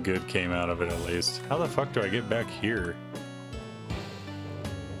something good came out of it at least. How the fuck do I get back here?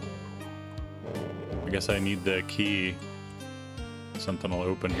 I guess I need the key. Something will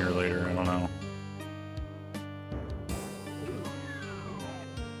open here later, I don't know.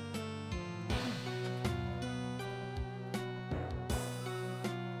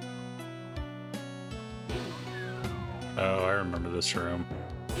 Oh, I remember this room.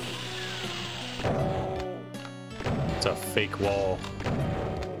 It's a fake wall.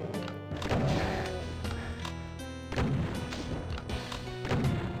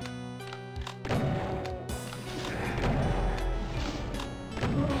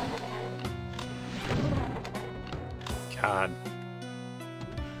 God.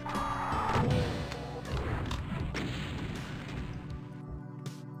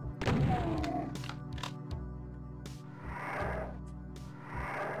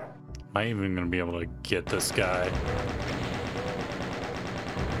 Am I even gonna be able to get this guy?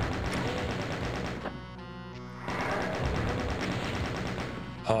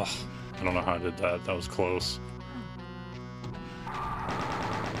 Oh, I don't know how I did that. That was close.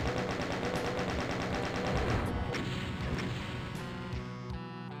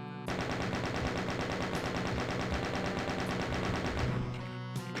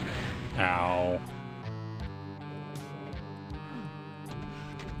 Ow.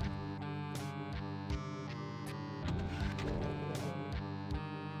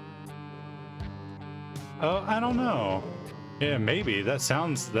 Oh, I don't know. Yeah, maybe. That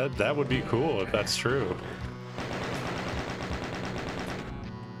sounds... That would be cool if that's true.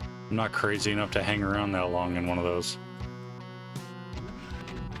 I'm not crazy enough to hang around that long in one of those.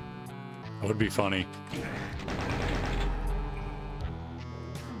 That would be funny.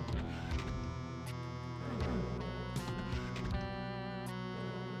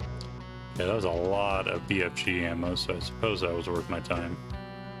 Yeah, that was a lot of BFG ammo, so I suppose that was worth my time.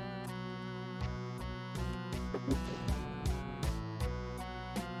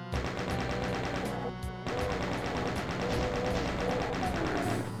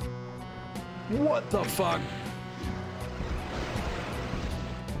 What the fuck?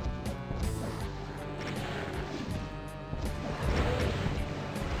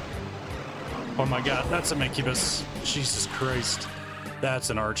 Oh my god, that's a Incubus. Jesus Christ. That's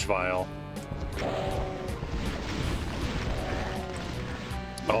an Archvile.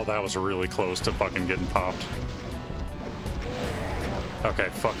 Oh, that was really close to fucking getting popped. Okay,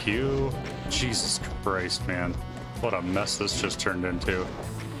 fuck you. Jesus Christ, man. What a mess this just turned into.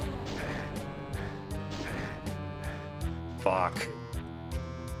 Fuck.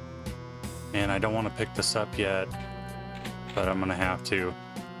 Man, I don't want to pick this up yet, but I'm gonna have to.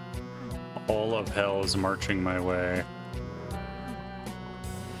 All of hell is marching my way.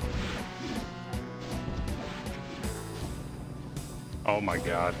 Oh my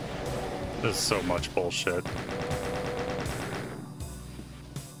god. This is so much bullshit.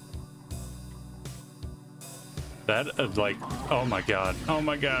 That, like, oh my god. Oh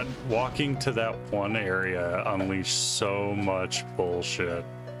my god. Walking to that one area unleashed so much bullshit.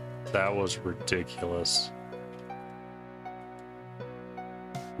 That was ridiculous.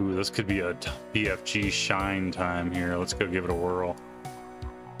 Ooh, this could be a BFG shine time here. Let's go give it a whirl.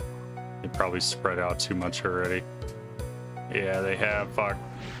 They probably spread out too much already. Yeah, they have. Fuck.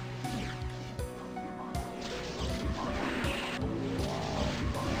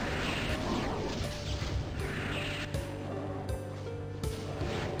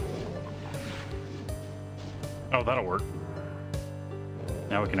 Oh, that'll work.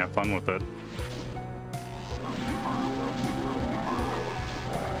 Now we can have fun with it.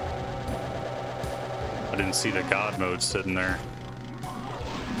 I didn't see the God mode sitting there.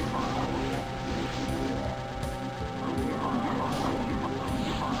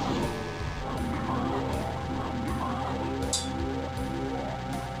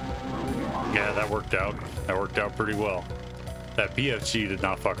 Yeah, that worked out. That worked out pretty well. That BFG did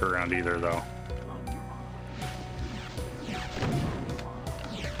not fuck around either, though.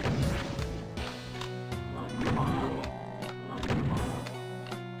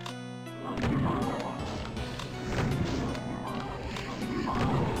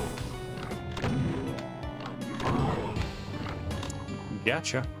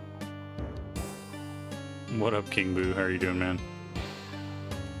 Gotcha. What up, King Boo? How are you doing, man?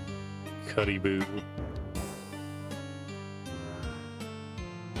 Cuddy Boo.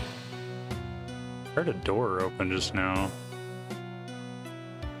 Heard a door open just now.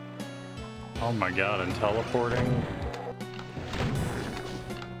 Oh my god, and teleporting.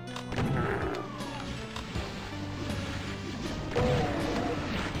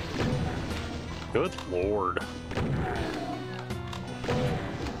 Good lord.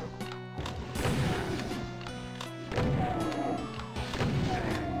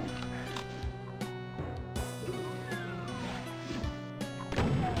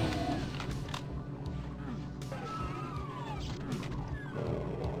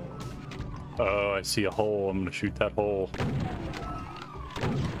 Oh, I see a hole. I'm gonna shoot that hole.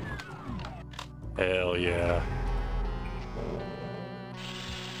 Hell yeah.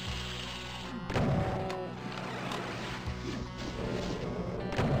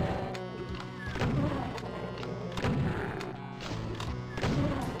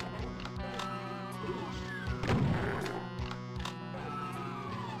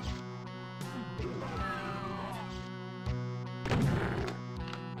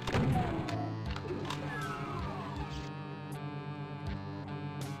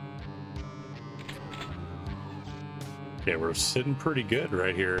 Okay, we're sitting pretty good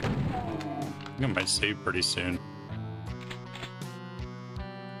right here. I think I might save pretty soon.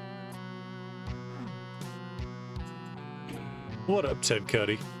 What up, Ted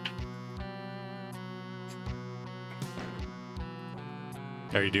Cuddy?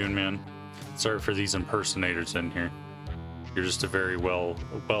 How you doing, man? Sorry for these impersonators in here. You're just a very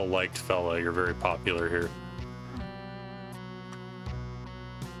well-liked fella. You're very popular here.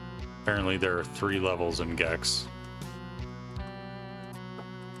 Apparently there are 3 levels in Gex.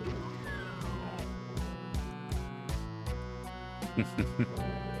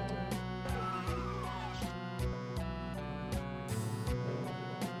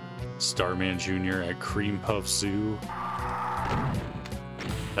 Starman Jr. at Cream Puff Zoo.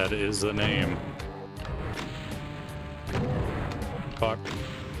 That is the name. Fuck.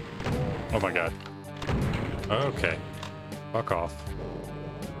 Oh my god. Okay. Fuck off.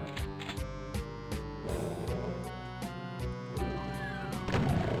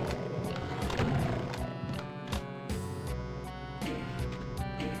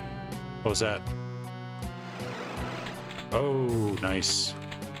 What was that? Oh, nice.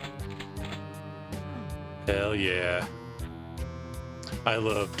 Hell yeah. I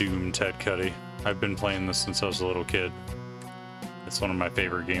love Doom, Ted Cuddy. I've been playing this since I was a little kid. It's one of my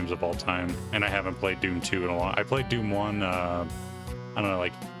favorite games of all time. And I haven't played Doom 2 in a while. I played Doom 1, I don't know,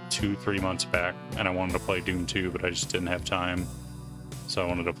 like 2-3 months back. And I wanted to play Doom 2, but I just didn't have time. So I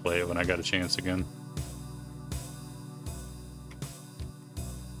wanted to play it when I got a chance again.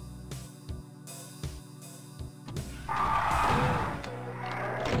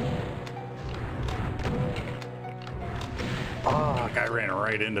 Fuck, I ran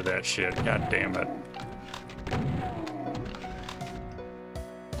right into that shit. God damn it.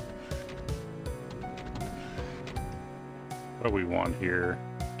 What do we want here?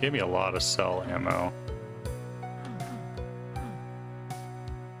 Gave me a lot of cell ammo.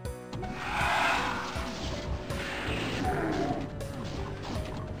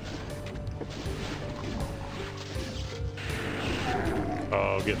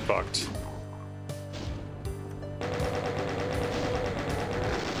 Oh, get fucked.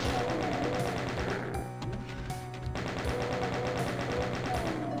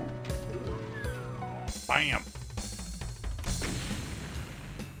 Bam.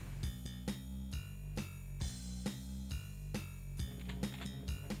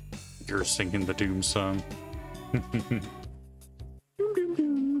 speakers singing the Doom song.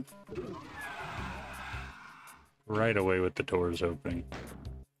 Right away with the doors opening.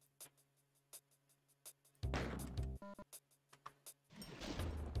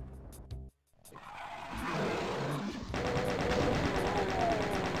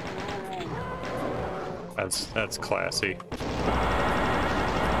 That's classy.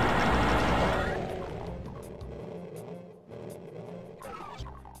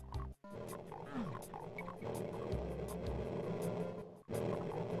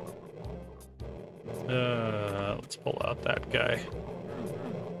 Let's pull out that guy.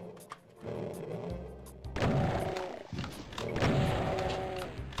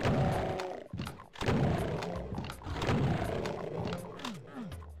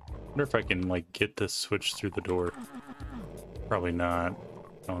 Wonder if I can like get this switch through the door. Probably not.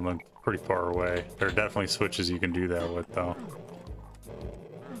 I'm pretty far away. There are definitely switches you can do that with though.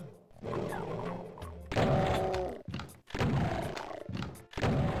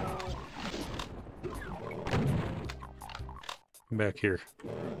 Come back here.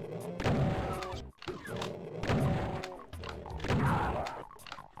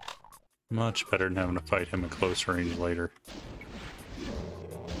 Much better than having to fight him at close range later.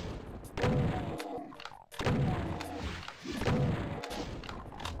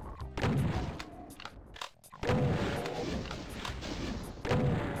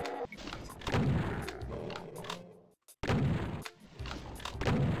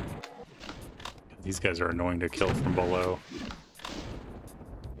 These guys are annoying to kill from below.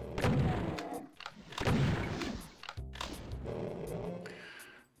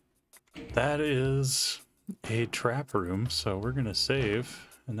 That is a trap room, so we're gonna save,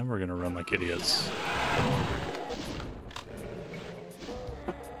 and then we're gonna run like idiots.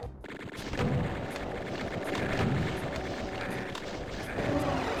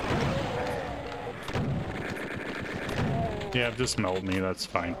 Yeah, just melt me, that's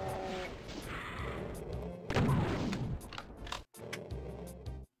fine.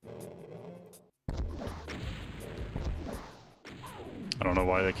 I don't know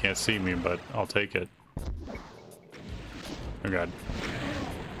why they can't see me, but I'll take it. Oh god.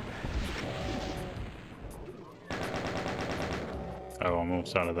 Oh, I'm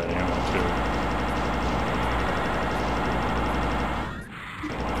almost out of that ammo too.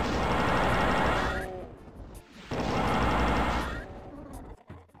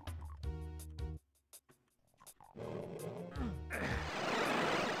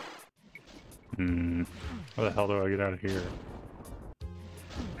 How the hell do I get out of here?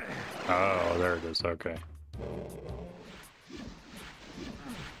 Oh, there it is. Okay.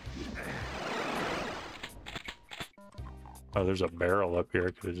 Oh, there's a barrel up here.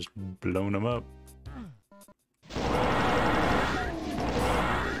 I could have just blown them up.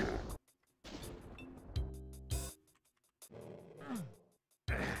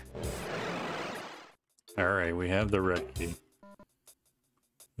 Alright, we have the red key.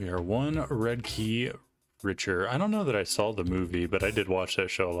 We are one red key richer. I don't know that I saw the movie, but I did watch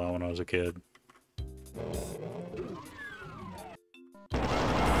that show a lot when I was a kid.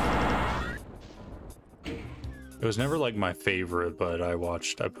 It was never like my favorite, but I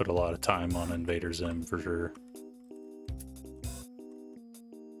put a lot of time on Invader Zim for sure.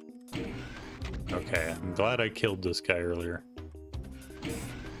 Okay, I'm glad I killed this guy earlier.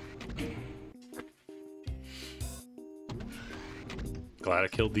 Glad I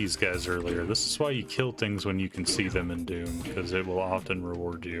killed these guys earlier. This is why you kill things when you can see them in Doom, because it will often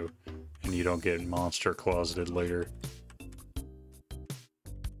reward you, and you don't get monster closeted later.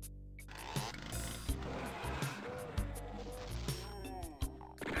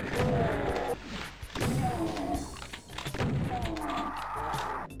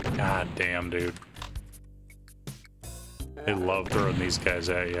 God damn, dude. They love throwing these guys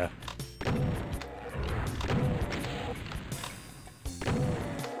at you.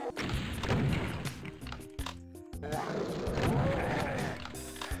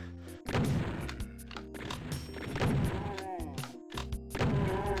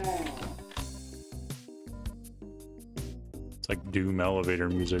 It's like Doom elevator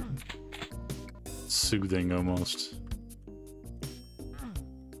music. Soothing almost.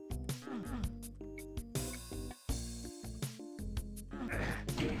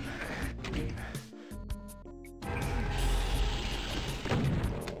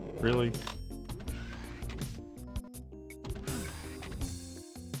 Really?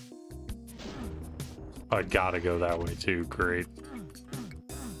 I gotta go that way too. Great.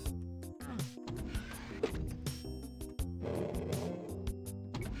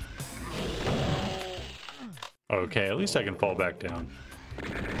 Okay, at least I can fall back down.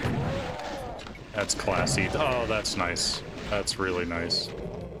 That's classy. Oh, that's nice. That's really nice.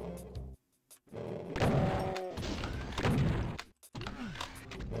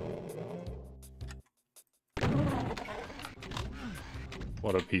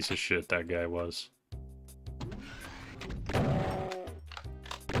 What a piece of shit that guy was.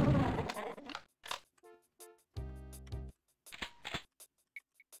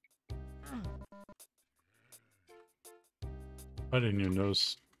 I didn't even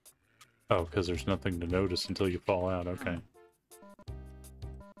notice. Oh, because there's nothing to notice until you fall out. Okay.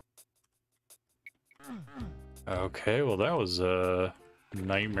 Okay, well that was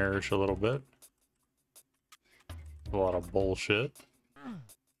nightmarish a little bit. A lot of bullshit.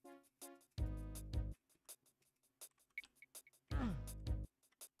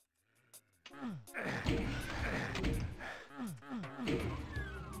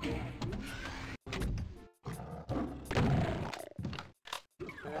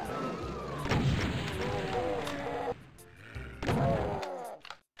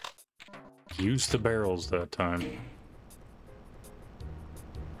 Use the barrels that time.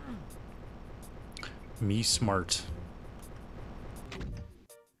 Me smart.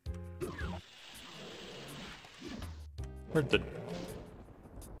 Where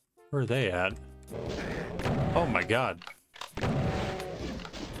are they at? Oh my god.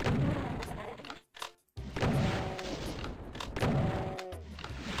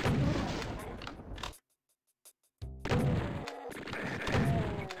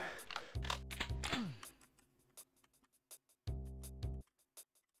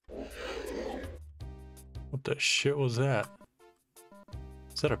 What the shit was that?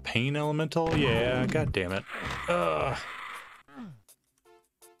 Is that a pain elemental? Yeah, god damn it. Ugh.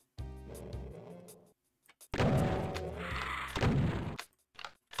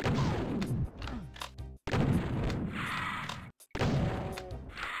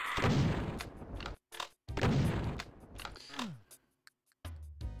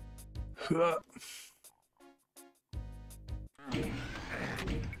 Huh.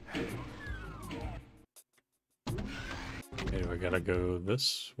 Okay, do I gotta go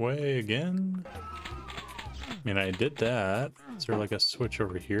this way again? I mean, I did that. Is there like a switch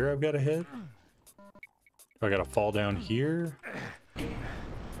over here I've gotta hit? Do I gotta fall down here? Oh,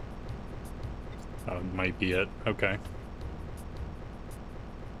 it might be it. Okay.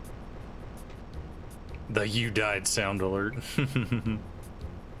 The "you died" sound alert.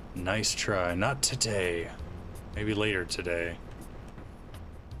 Nice try. Not today. Maybe later today.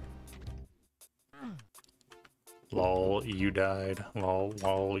 Lol, you died. Lol,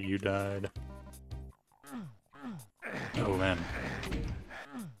 lol, you died. Oh, man.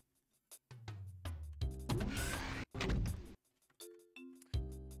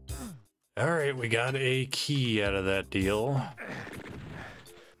 Alright, we got a key out of that deal.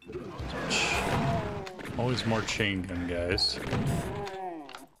 Always more chain gun, guys.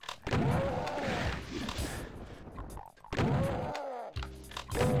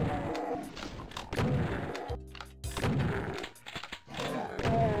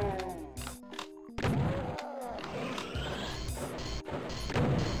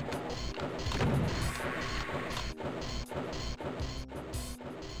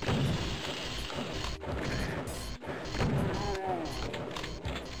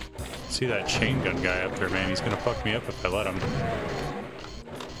 See that chain gun guy up there, man. He's gonna fuck me up if I let him.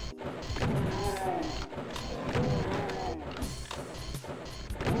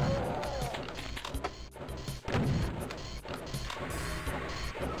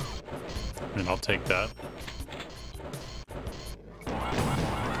 And I'll take that.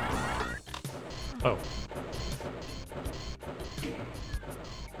 Oh.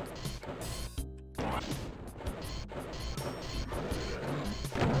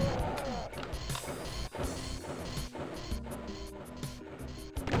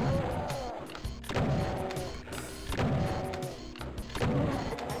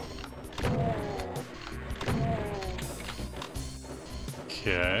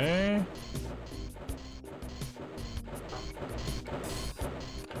 Okay.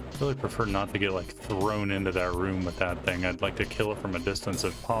 I really prefer not to get like thrown into that room with that thing. I'd like to kill it from a distance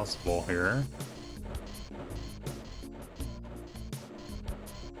if possible here.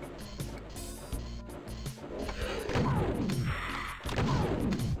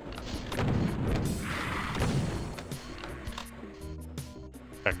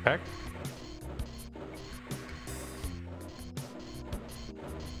 Backpack.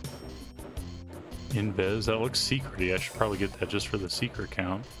 Invis, that looks secrety. I should probably get that just for the secret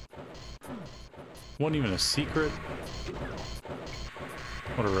count. Wasn't even a secret.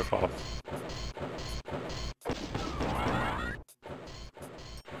 What a ripoff.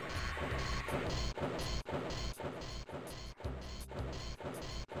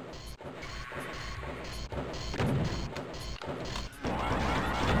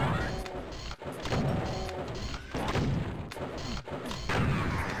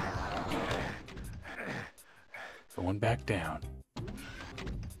 going back down.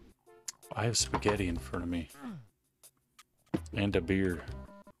 I have spaghetti in front of me. And a beer.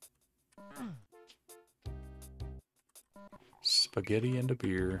 Spaghetti and a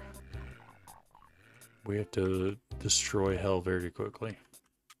beer. We have to destroy hell very quickly.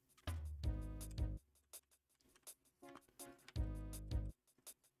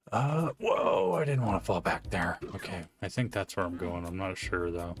 Whoa, I didn't want to fall back there. Okay, I think that's where I'm going. I'm not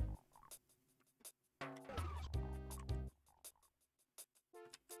sure though.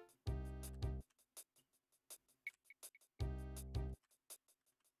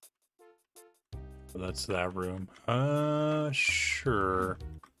 That's that room. Sure.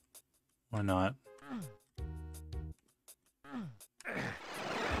 Why not?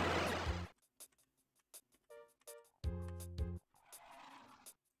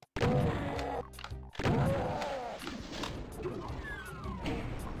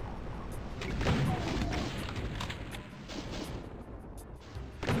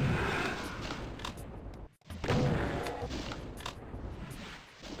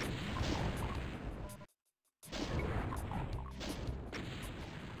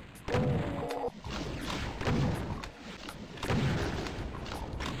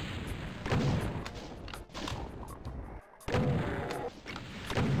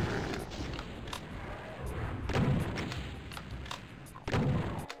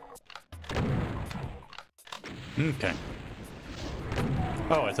 Okay.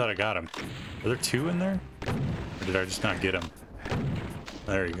 Oh, I thought I got him. Are there two in there? Or did I just not get him?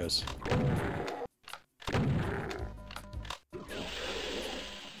 There he goes.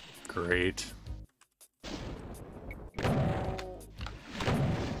 Great.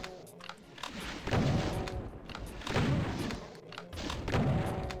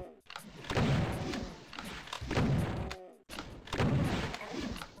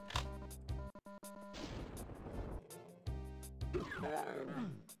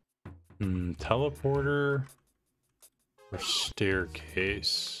 Teleporter or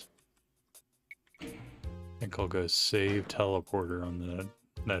staircase? I think I'll go save teleporter on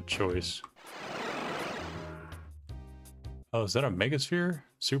that choice. Oh, is that a megasphere?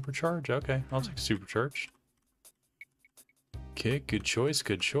 Supercharge? Okay, I'll take supercharge. Okay, good choice,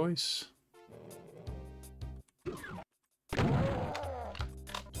 good choice.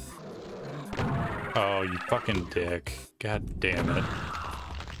 Oh, you fucking dick. God damn it.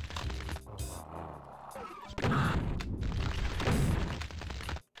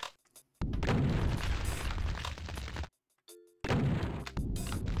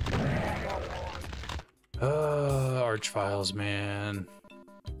 Archviles, man.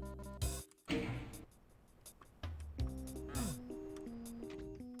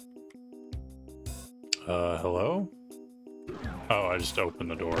 Hello? Oh, I just opened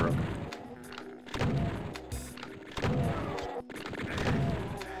the door.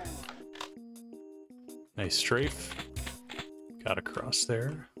 Nice strafe. Got across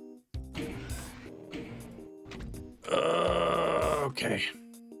there. Okay.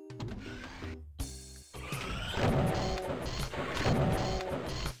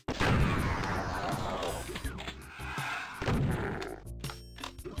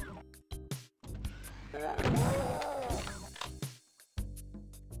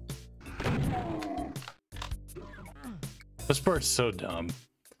 This part's so dumb.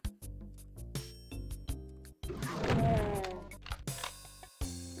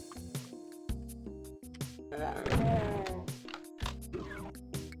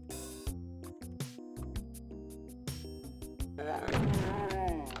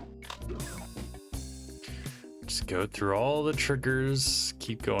 Just go through all the triggers,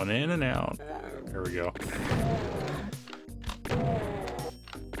 keep going in and out. There we go.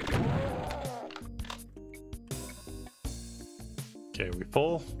 Okay, we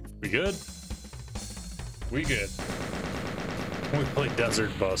full? We good? We good. We play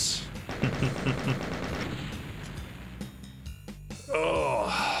Desert Bus.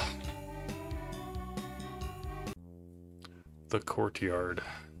 Oh. The courtyard.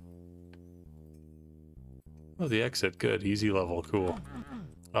 Oh, the exit. Good. Easy level. Cool.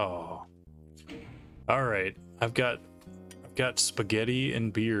 Oh. All right. I've got spaghetti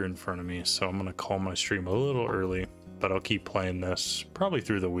and beer in front of me, so I'm gonna call my stream a little early, but I'll keep playing this probably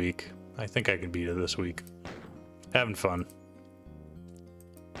through the week. I think I can beat it this week. Having fun.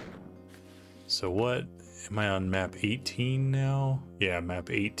 So what am I on, map 18 now? Yeah, map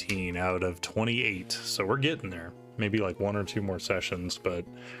 18 out of 28. So we're getting there. Maybe like 1 or 2 more sessions, but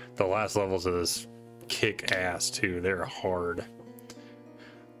the last levels of this kick ass too. They're hard.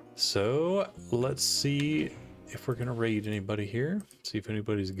 So let's see if we're gonna raid anybody here. See if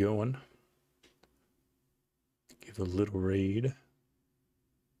anybody's going. Give a little raid.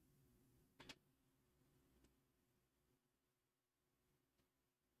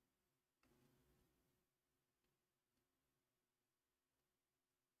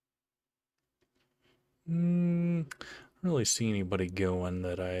 I don't really see anybody going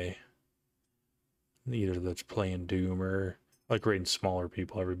that either that's playing Doom or like raiding smaller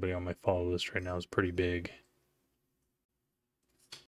people. Everybody on my follow list right now is pretty big.